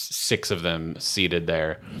chairs, 6 of them seated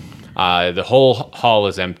there. The whole hall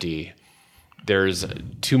is empty. There's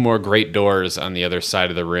 2 more great doors on the other side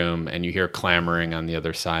of the room, and you hear clamoring on the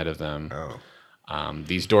other side of them.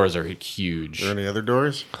 These doors are huge. Are there any other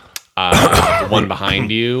doors? The one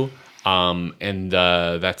behind you, and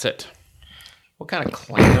that's it. What kind of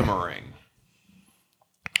clamoring?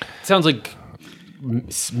 It sounds like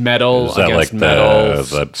metal Is that like against metal. the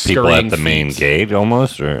people at scurrying the main feet. gate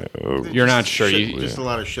almost? Or You're not sure. Shit, just a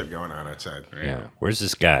lot of shit going on outside. yeah. Where's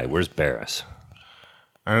this guy? Where's Barris?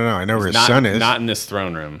 I don't know. I know where his son is. Not in this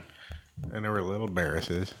throne room. I know where little Barris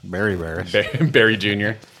is. Barry Barris. Barry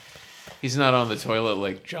Jr. He's not on the toilet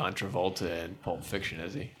like John Travolta in Pulp Fiction,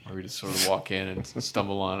 is he? Where we just sort of walk in and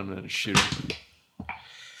stumble on him and shoot him.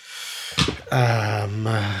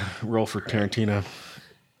 Roll for Tarantino.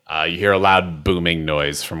 You hear a loud booming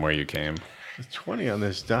noise from where you came. The 20 on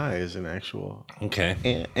this die is an actual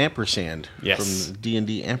Okay. ampersand Yes. from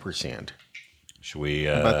D&D ampersand. Should we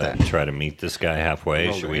about that? try to meet this guy halfway?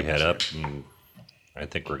 Roll Should the we head up? ampersand. I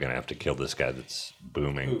think we're gonna have to kill this guy that's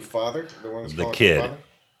booming, father? The one that's The calling kid. father?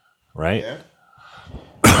 right? Yeah.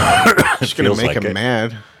 Just gonna Feels make like him it.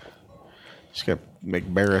 mad. Just gonna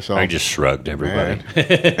make Barris all I just shrugged, everybody.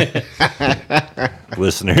 mad.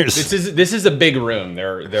 Listeners, This is a big room.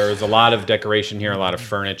 There's a lot of decoration here, a lot of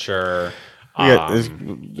furniture.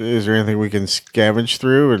 Is there anything we can scavenge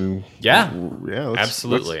through? And Yeah, let's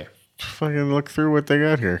absolutely. fucking look through what they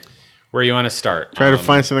got here. Where you want to start? Try to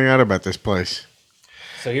find something out about this place.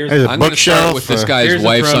 So here's There's a I'm going to start bookshelf. with this here's guy's the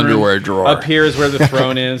wife's throne room. underwear drawer. Up here is where the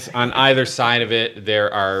throne is. On either side of it,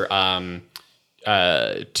 there are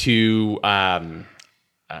 2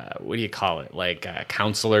 what do you call it? Like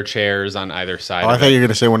counselor chairs on either side. Oh, I of thought it. you were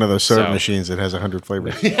gonna say one of those soda So- machines that has 100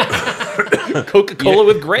 flavors. Coca-Cola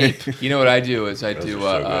with grape. You know what I do is I do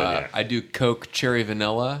are so good, yeah. I do Coke cherry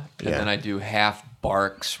vanilla, and Yeah. then I do half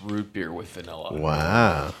Barks root beer with vanilla.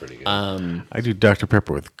 Wow. pretty good. I do Dr.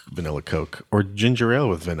 Pepper with vanilla Coke or ginger ale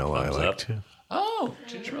with vanilla. Thumbs I like up. too. Oh,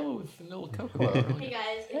 ginger ale with vanilla Coke. Hey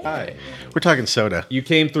guys. Hi. We're talking soda. You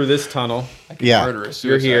came through this tunnel. Yeah. Murder a You're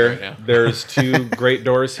suicide here. right now. There's 2 great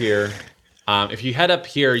doors here. If you head up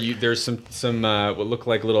here, there's some what look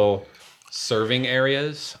like little serving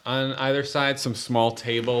areas on either side. Some small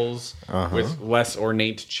tables with less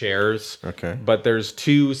ornate chairs. Okay. But there's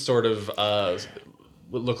 2 sort of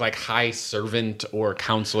what look like high servant or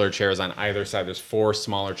counselor chairs on either side. There's 4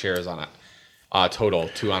 smaller chairs on it total,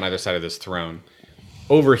 2 on either side of this throne.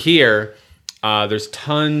 Over here, there's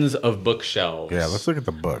tons of bookshelves. Yeah, let's look at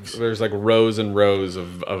the books. There's like rows and rows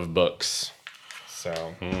of books.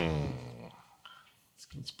 So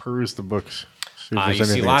Let's peruse the books. See if there's you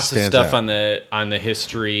see anything lots that of stands stuff out. on the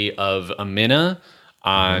history of Amina,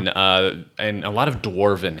 and a lot of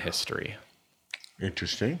dwarven history,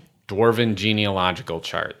 Interesting. dwarven genealogical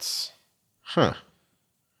charts, Huh.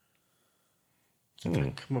 Did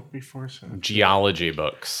that come up before? So? geology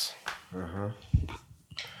books.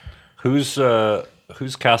 Whose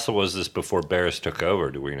castle was this before Barris took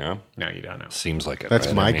over? Do we know? No, you don't know. Seems like it. That's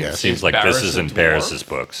right? my I mean, guess. It seems Is like this Barris a isn't dwarf? Barris's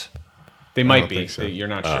books. They might don't be. think so. You're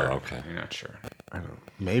not sure. okay. You're not sure. I don't know.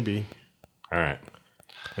 Maybe. All right,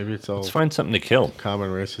 Maybe it's all let's find something to kill.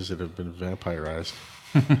 common races that have been vampirized.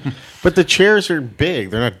 But the chairs are big.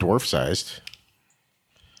 They're not dwarf sized.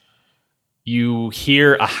 You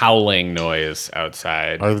hear a howling noise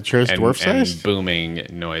outside. Are the chairs dwarf-sized? And booming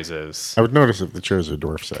noises. I would notice if the chairs are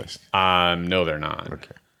dwarf-sized. No, they're not.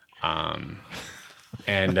 Okay.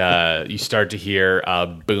 And you start to hear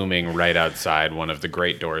booming right outside one of the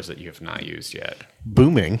great doors that you have not used yet.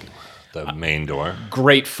 Booming? The main door.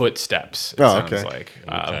 Great footsteps, it sounds like.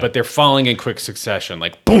 Okay. But they're falling in quick succession,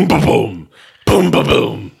 like boom, ba boom, boom, ba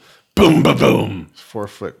boom, boom, ba boom.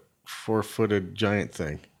 4-footed giant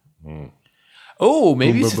thing. Oh,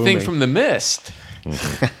 maybe Boom, it's a boom, thing booming. from The Mist.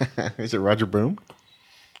 Is it Roger Boom?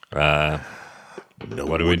 What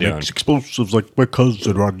are we doing? Explosives like my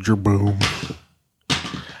cousin Roger Boom.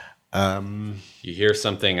 You hear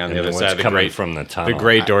something on the other what's side of the coming great from the tunnel? The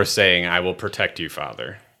great door saying, "I will protect you,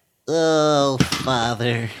 Father." Oh,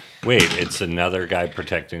 Father. Wait, it's another guy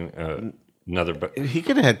protecting another. He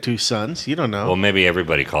could have had 2 sons. You don't know. Well, maybe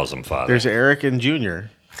everybody calls him father. There's Eric and Junior.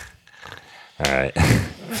 All right.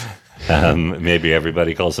 Maybe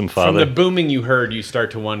everybody calls him From father. the booming you heard, you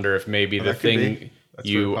start to wonder if maybe the that could thing be. That's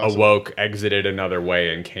you very possible. awoke exited another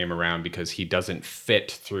way and came around because he doesn't fit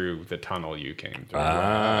through the tunnel you came through.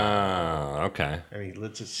 Okay. And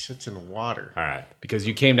he sits in water. All right. Because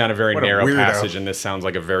you came down a very What a narrow weirdo. passage, and this sounds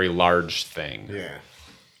like a very large thing. Yeah.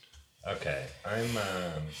 Okay. I'm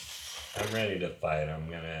ready to fight. I'm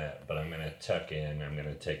gonna tuck in. I'm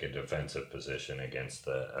gonna take a defensive position against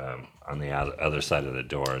the on the other side of the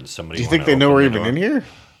door. And somebody. Do you think they know we're even in here?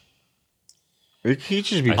 He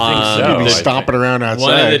just be, I think so. he'd be I stomping around outside.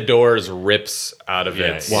 One of the doors rips out of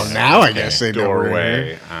Yeah, its Well, now I guess they know we're in doorway.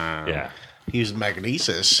 here. Yeah. He's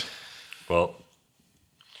magnesis. Well,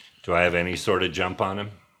 do I have any sort of jump on him?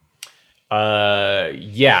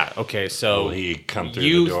 Yeah. Okay. So Will he come through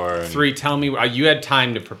you the door? And, three, tell me. You had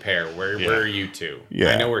time to prepare. Where are you two?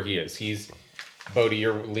 Yeah. I know where he is. He's Bodhi.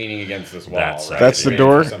 You're leaning against this wall. That side. right? That's the You're waiting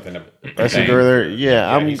door? for something to That's the bang. door there.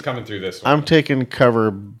 Yeah, He's coming through this one. I'm taking cover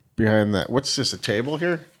behind that. What's this? A table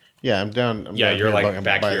here? Yeah, I'm down. I'm Yeah, down you're here like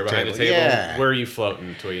back here behind the table. Yeah. Where are you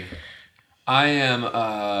floating, Twee? I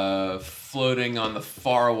am floating on the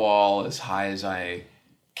far wall as high as I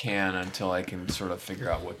can until I can sort of figure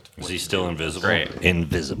out what Is he still invisible? Great.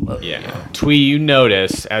 Invisible. Yeah. Twee, you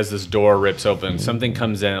notice as this door rips open, something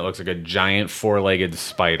comes in. It looks like a giant four-legged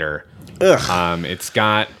spider. Ugh. It's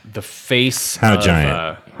got the face. How of,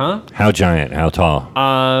 giant? Huh? How giant? How tall?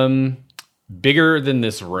 Bigger than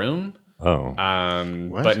this room. Oh.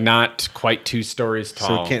 But not quite 2 stories So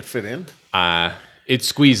tall. it can't fit in? It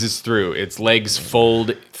squeezes through. Its legs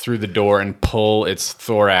fold through the door and pull its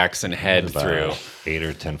thorax and head About through. 8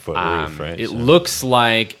 or 10 foot roof, right? It So- looks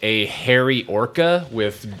like a hairy orca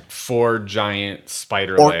with 4 giant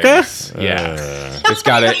spider Orca? legs. Yeah, it's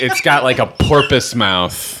got like a porpoise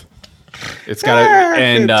mouth. It's got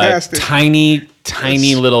fantastic.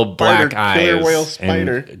 tiny little black Killer eyes. whale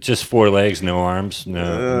spider. And just 4 legs, no arms,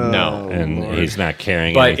 no. No, And he's not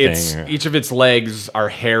carrying but anything. each of its legs are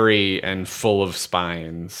hairy and full of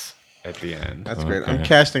spines at the end. That's great. I'm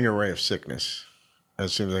casting a ray of sickness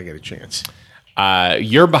as soon as I get a chance.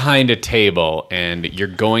 You're behind a table, and you're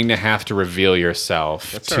going to have to reveal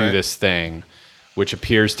yourself That's to all right. this thing, which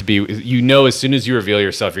appears to be. You know, as soon as you reveal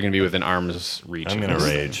yourself, you're going to be within arm's reach. I'm of going to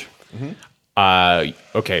this. rage.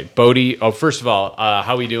 Okay, Bodhi. Oh, first of all,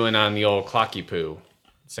 how we doing on the old clocky poo,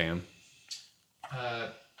 Sam?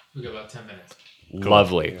 We got about 10 minutes.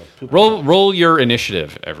 Lovely. Roll your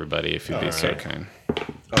initiative, everybody, if you'd be so kind.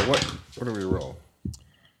 Oh, what do we roll?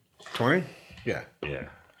 20? Yeah. Yeah.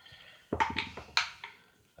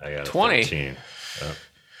 I got a 20. 13.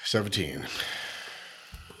 17.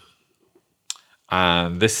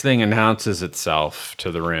 This thing announces itself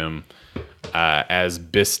to the room as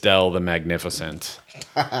Bistel the Magnificent,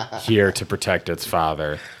 here to protect its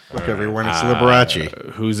father. Look, everyone, it's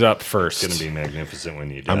Liberace. Who's up first? It's going to be magnificent when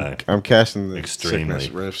you die. I'm casting the Extremely.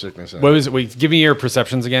 ray of sickness out. What was it? Wait, give me your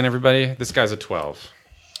perceptions again, everybody. This guy's a 12.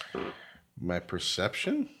 My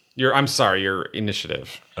perception? I'm sorry, your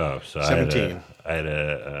initiative. Oh, so 17. I had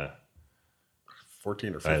a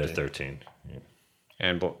 14 or I had 15. a 13. Yeah.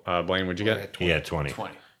 And Blaine, what'd you get? He had 20.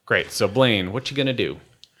 20. Great. So Blaine, what you gonna do?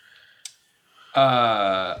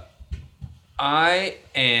 I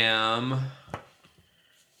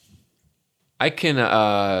can,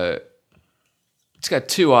 it's got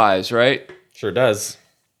 2 eyes, right? Sure does.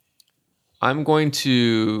 I'm going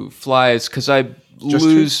to fly because I Just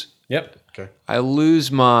lose. Yep. Okay. I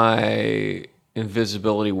lose my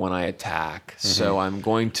invisibility when I attack, so I'm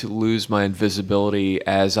going to lose my invisibility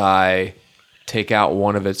as I take out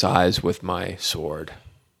one of its eyes with my sword.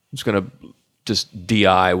 I'm just gonna just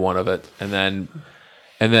DI one of it, and then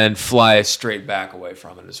and then fly straight back away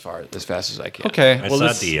from it as fast as I can. Okay. I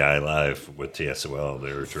saw DI live with TSOL.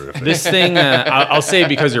 They were terrific. This thing, I'll say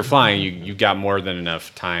because you're flying, you got more than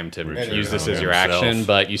enough time to use this as your action,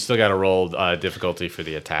 but you still got to roll difficulty for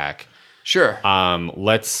the attack. Sure.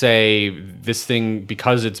 Let's say this thing,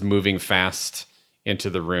 because it's moving fast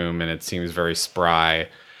into the room and it seems very spry.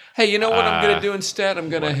 Hey, you know what I'm gonna do instead? I'm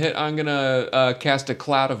gonna cast a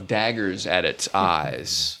cloud of daggers at its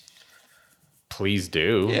eyes. Please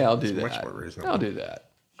do. Yeah, I'll do much that. more reasonable. I'll do that.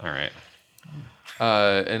 All right.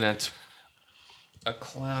 And that's a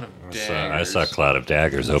cloud of daggers. I saw Cloud of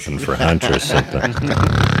Daggers open for Huntress.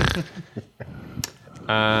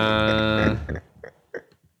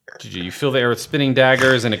 You fill the air with spinning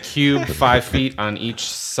daggers and a cube 5 feet on each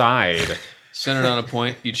side. Centered on a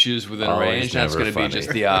point you choose within Always range. That's never going to be funny. just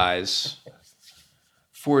the eyes.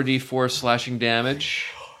 4d4 slashing damage.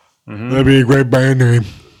 That'd be a great band name.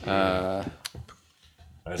 I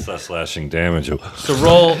saw slashing damage. So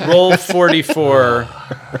roll 44.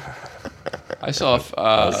 I saw.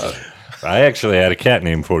 I actually had a cat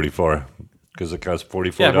named 44 because it cost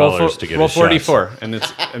 $44 to get roll a shot. 44, and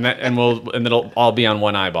it'll all be on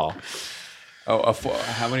one eyeball.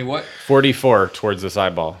 How many what? 44 towards this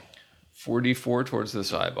eyeball. 44 towards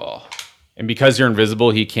this eyeball. And because you're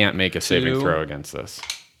invisible, he can't make a saving 2. throw against this.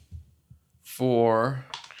 4.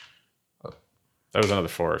 That was another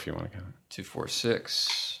 4 if you want to count 2, 4,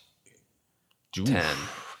 6. it. 10.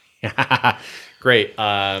 Great.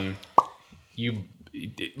 You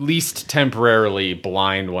at least temporarily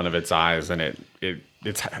blind one of its eyes, and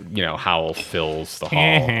its howl fills the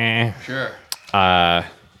hall. Sure. I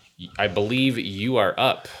believe you are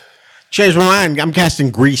up. Change my mind. I'm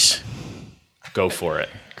casting grease. Go for it.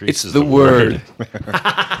 Grease It's is the word.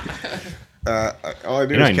 All I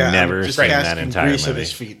do You know, is I never I'm just seen that casting entire grease at movie.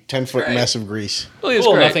 his feet. 10-foot mess of grease. Well, it's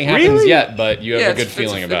Cool, great. nothing happens yet, but you have a good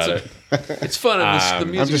feeling about it. It's fun. And the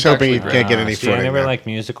music I'm just hoping he great. can't get any See, I footing. never now. liked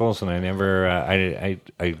musicals, and I never. I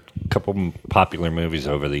a couple popular movies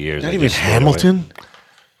over the years. Not I even just stayed away. Hamilton.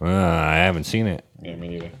 Ah, I haven't seen it, Yeah, me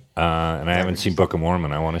neither. and I haven't seen Book of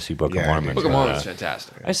Mormon. I want to see Book Yeah, of Mormon. Book of but, Mormon's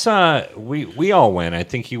fantastic. I saw we all went. I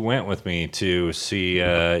think you went with me to see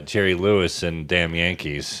Jerry Lewis and Damn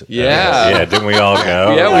Yankees. Yeah. Yeah. Didn't we all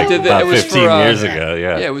go? Yeah, we Like, did that. about It was 15 for, years ago.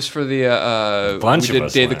 Yeah. Yeah, it was for the Bunch we of did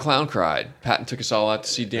us Day the went. Clown Cried. Patton took us all out to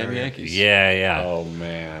see Damn Yankees. Yeah. Oh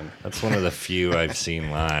man. That's one of the few I've seen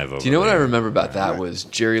live. Do you know what I remember about that was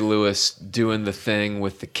Jerry Lewis doing the thing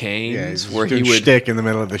with the Yeah, canes he's where he doing would shtick in the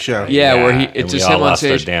middle of the show. where he and it's we just all him on lost our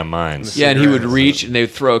stage. damn minds. Yeah, and he would cigarettes. reach and they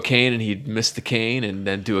would throw a cane and he'd miss the cane and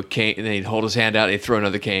then do a cane and then he'd hold his hand out and he'd throw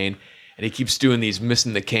another cane and he keeps doing these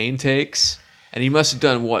missing the cane takes and he must have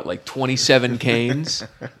done what, like 27 canes.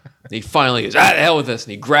 And he finally goes, the hell with this,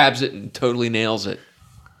 and he grabs it and totally nails it.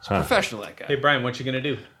 He's a professional, that guy. Hey Brian, what you gonna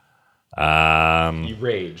do? You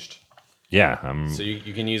raged, Yeah, I'm. so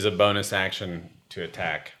you can use a bonus action to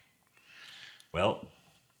attack. Well,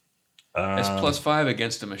 That's +5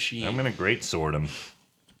 against a machine. I'm gonna great sword him.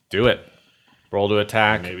 Do it. Roll to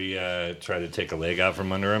attack. Maybe try to take a leg out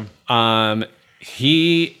from under him.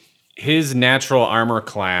 His natural armor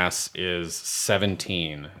class is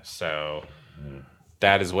 17, so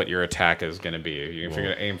that is what your attack is going to be. If you're going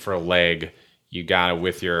to aim for a leg, you got to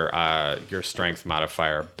with your strength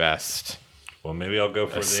modifier best. Well, maybe I'll go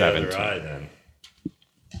for the 17. other eye then.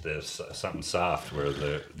 There's something soft where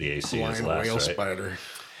the AC is Blind less, whale right? spider.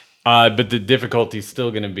 But the difficulty is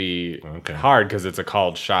still going to be Okay. hard because it's a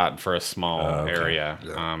called shot for a small okay. area.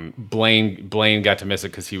 Blaine got to miss it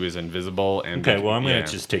because he was invisible. And Okay, well, I'm yeah. gonna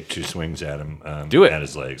just take 2 swings at him. Do it. At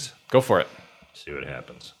his legs. Go for it. See what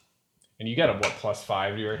happens. And you got a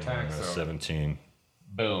 +5 to your attack. 17.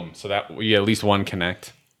 Boom. So that you at least one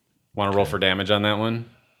connect. Want to roll for damage on that one?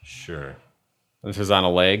 Sure. This is on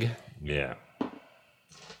a leg. Yeah.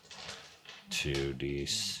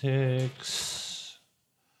 2d6.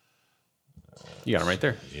 You got him right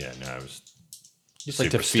there. Yeah, no, I was Just like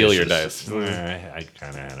to feel your superstitious. dice. I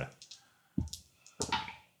kind of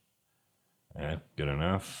had a. Good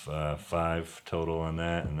enough. 5 total on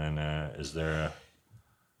that, and then is there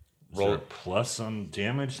a plus on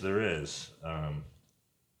damage? There is.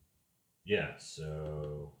 Yeah.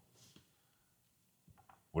 So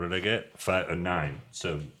what did I get? 9.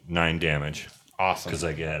 So 9 damage Awesome. because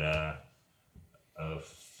I get a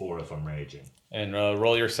 4 if I'm raging, And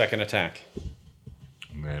roll your second attack.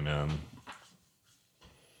 and then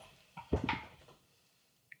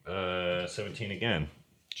 17 again.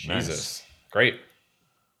 Nice. Jesus. Great.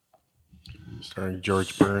 Starring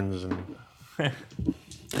George Burns and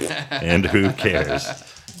And who cares?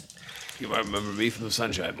 You might remember me from the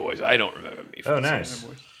Sunshine Boys. I don't remember me from Oh, the nice. Sunshine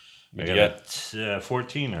Boys. I got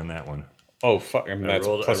 14 on that one. Oh, fuck. I mean, that's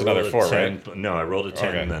plus I another rolled 4, 10, right? No, I rolled a 10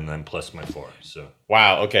 Okay. and then plus my 4. So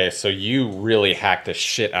Wow, okay, so you really hacked the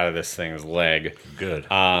shit out of this thing's leg. good.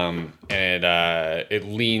 And it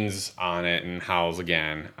leans on it and howls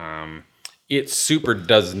again. It super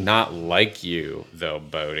does not like you, though,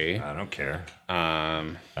 Bodhi. I don't care.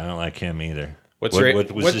 I don't like him either. What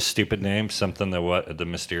was his stupid name? Something the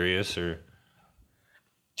mysterious or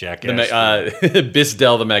jackass?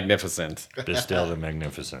 Bisdell the Magnificent. Bisdell the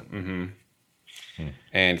Magnificent. Mm-hmm.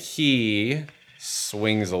 And he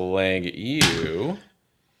swings a leg at you,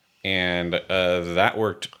 and that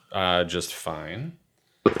worked just fine.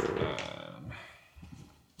 It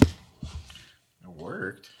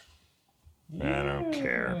worked. I don't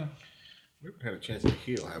care. We haven't had a chance to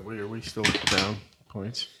heal, have we? Are we still down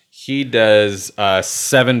points? He does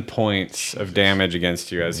 7 points of damage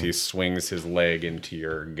against you as he swings his leg into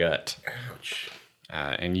your gut. Ouch.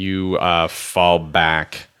 And you fall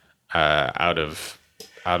back out of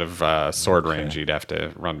sword range. You'd have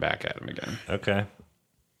to run back at him again. Okay.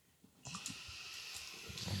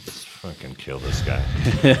 Let's fucking kill this guy.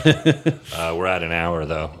 We're at an hour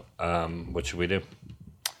though. What should we do?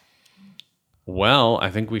 Well,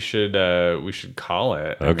 I think we should call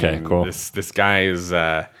it. Okay, cool. This guy is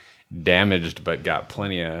damaged, but got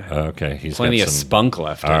plenty of he's plenty got of some- spunk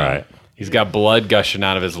left. All right. He's got blood gushing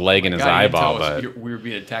out of his leg and his God, you eyeball. tell us But we were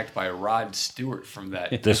being attacked by Rod Stewart from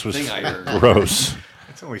that This was thing I heard. gross.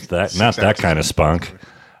 It's only Not 6 that kind of spunk.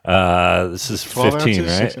 This is 12 15,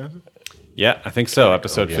 ounces, right? 6 ounces? yeah, I think so.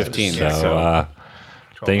 Episode 15. So,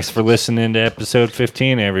 thanks for listening to episode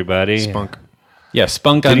 15, everybody. Spunk. Yeah,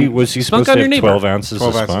 spunk on. Was he spunk supposed to on your have neighbor. 12 ounces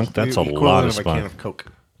 12 of ounces. spunk? That's The a lot equivalent of a can spunk. of Coke.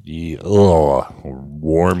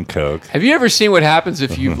 Warm Coke. Have you ever seen what happens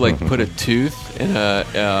if you've like put a tooth in a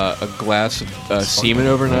glass of semen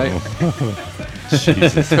overnight?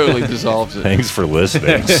 It totally dissolves it. Thanks for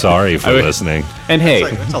listening. Sorry for listening. And hey,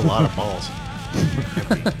 That's a lot of balls.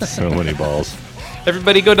 So many balls.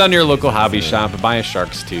 everybody go down to your local hobby shop, buy a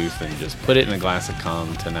shark's tooth, and just put it in a glass of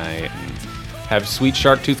cum tonight, and have sweet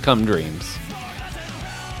shark tooth cum dreams.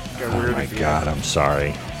 Oh my God, I'm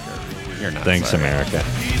sorry. You're not. Thanks, sorry. America.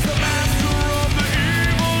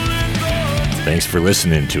 Thanks for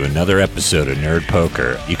listening to another episode of Nerd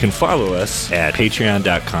Poker. You can follow us at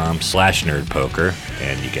patreon.com/nerdpoker,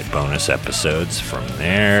 and you get bonus episodes from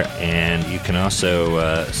there. And you can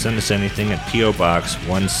also send us anything at P.O. Box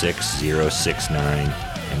 16069,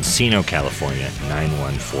 Encino, California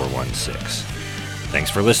 91416.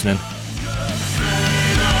 Thanks for listening.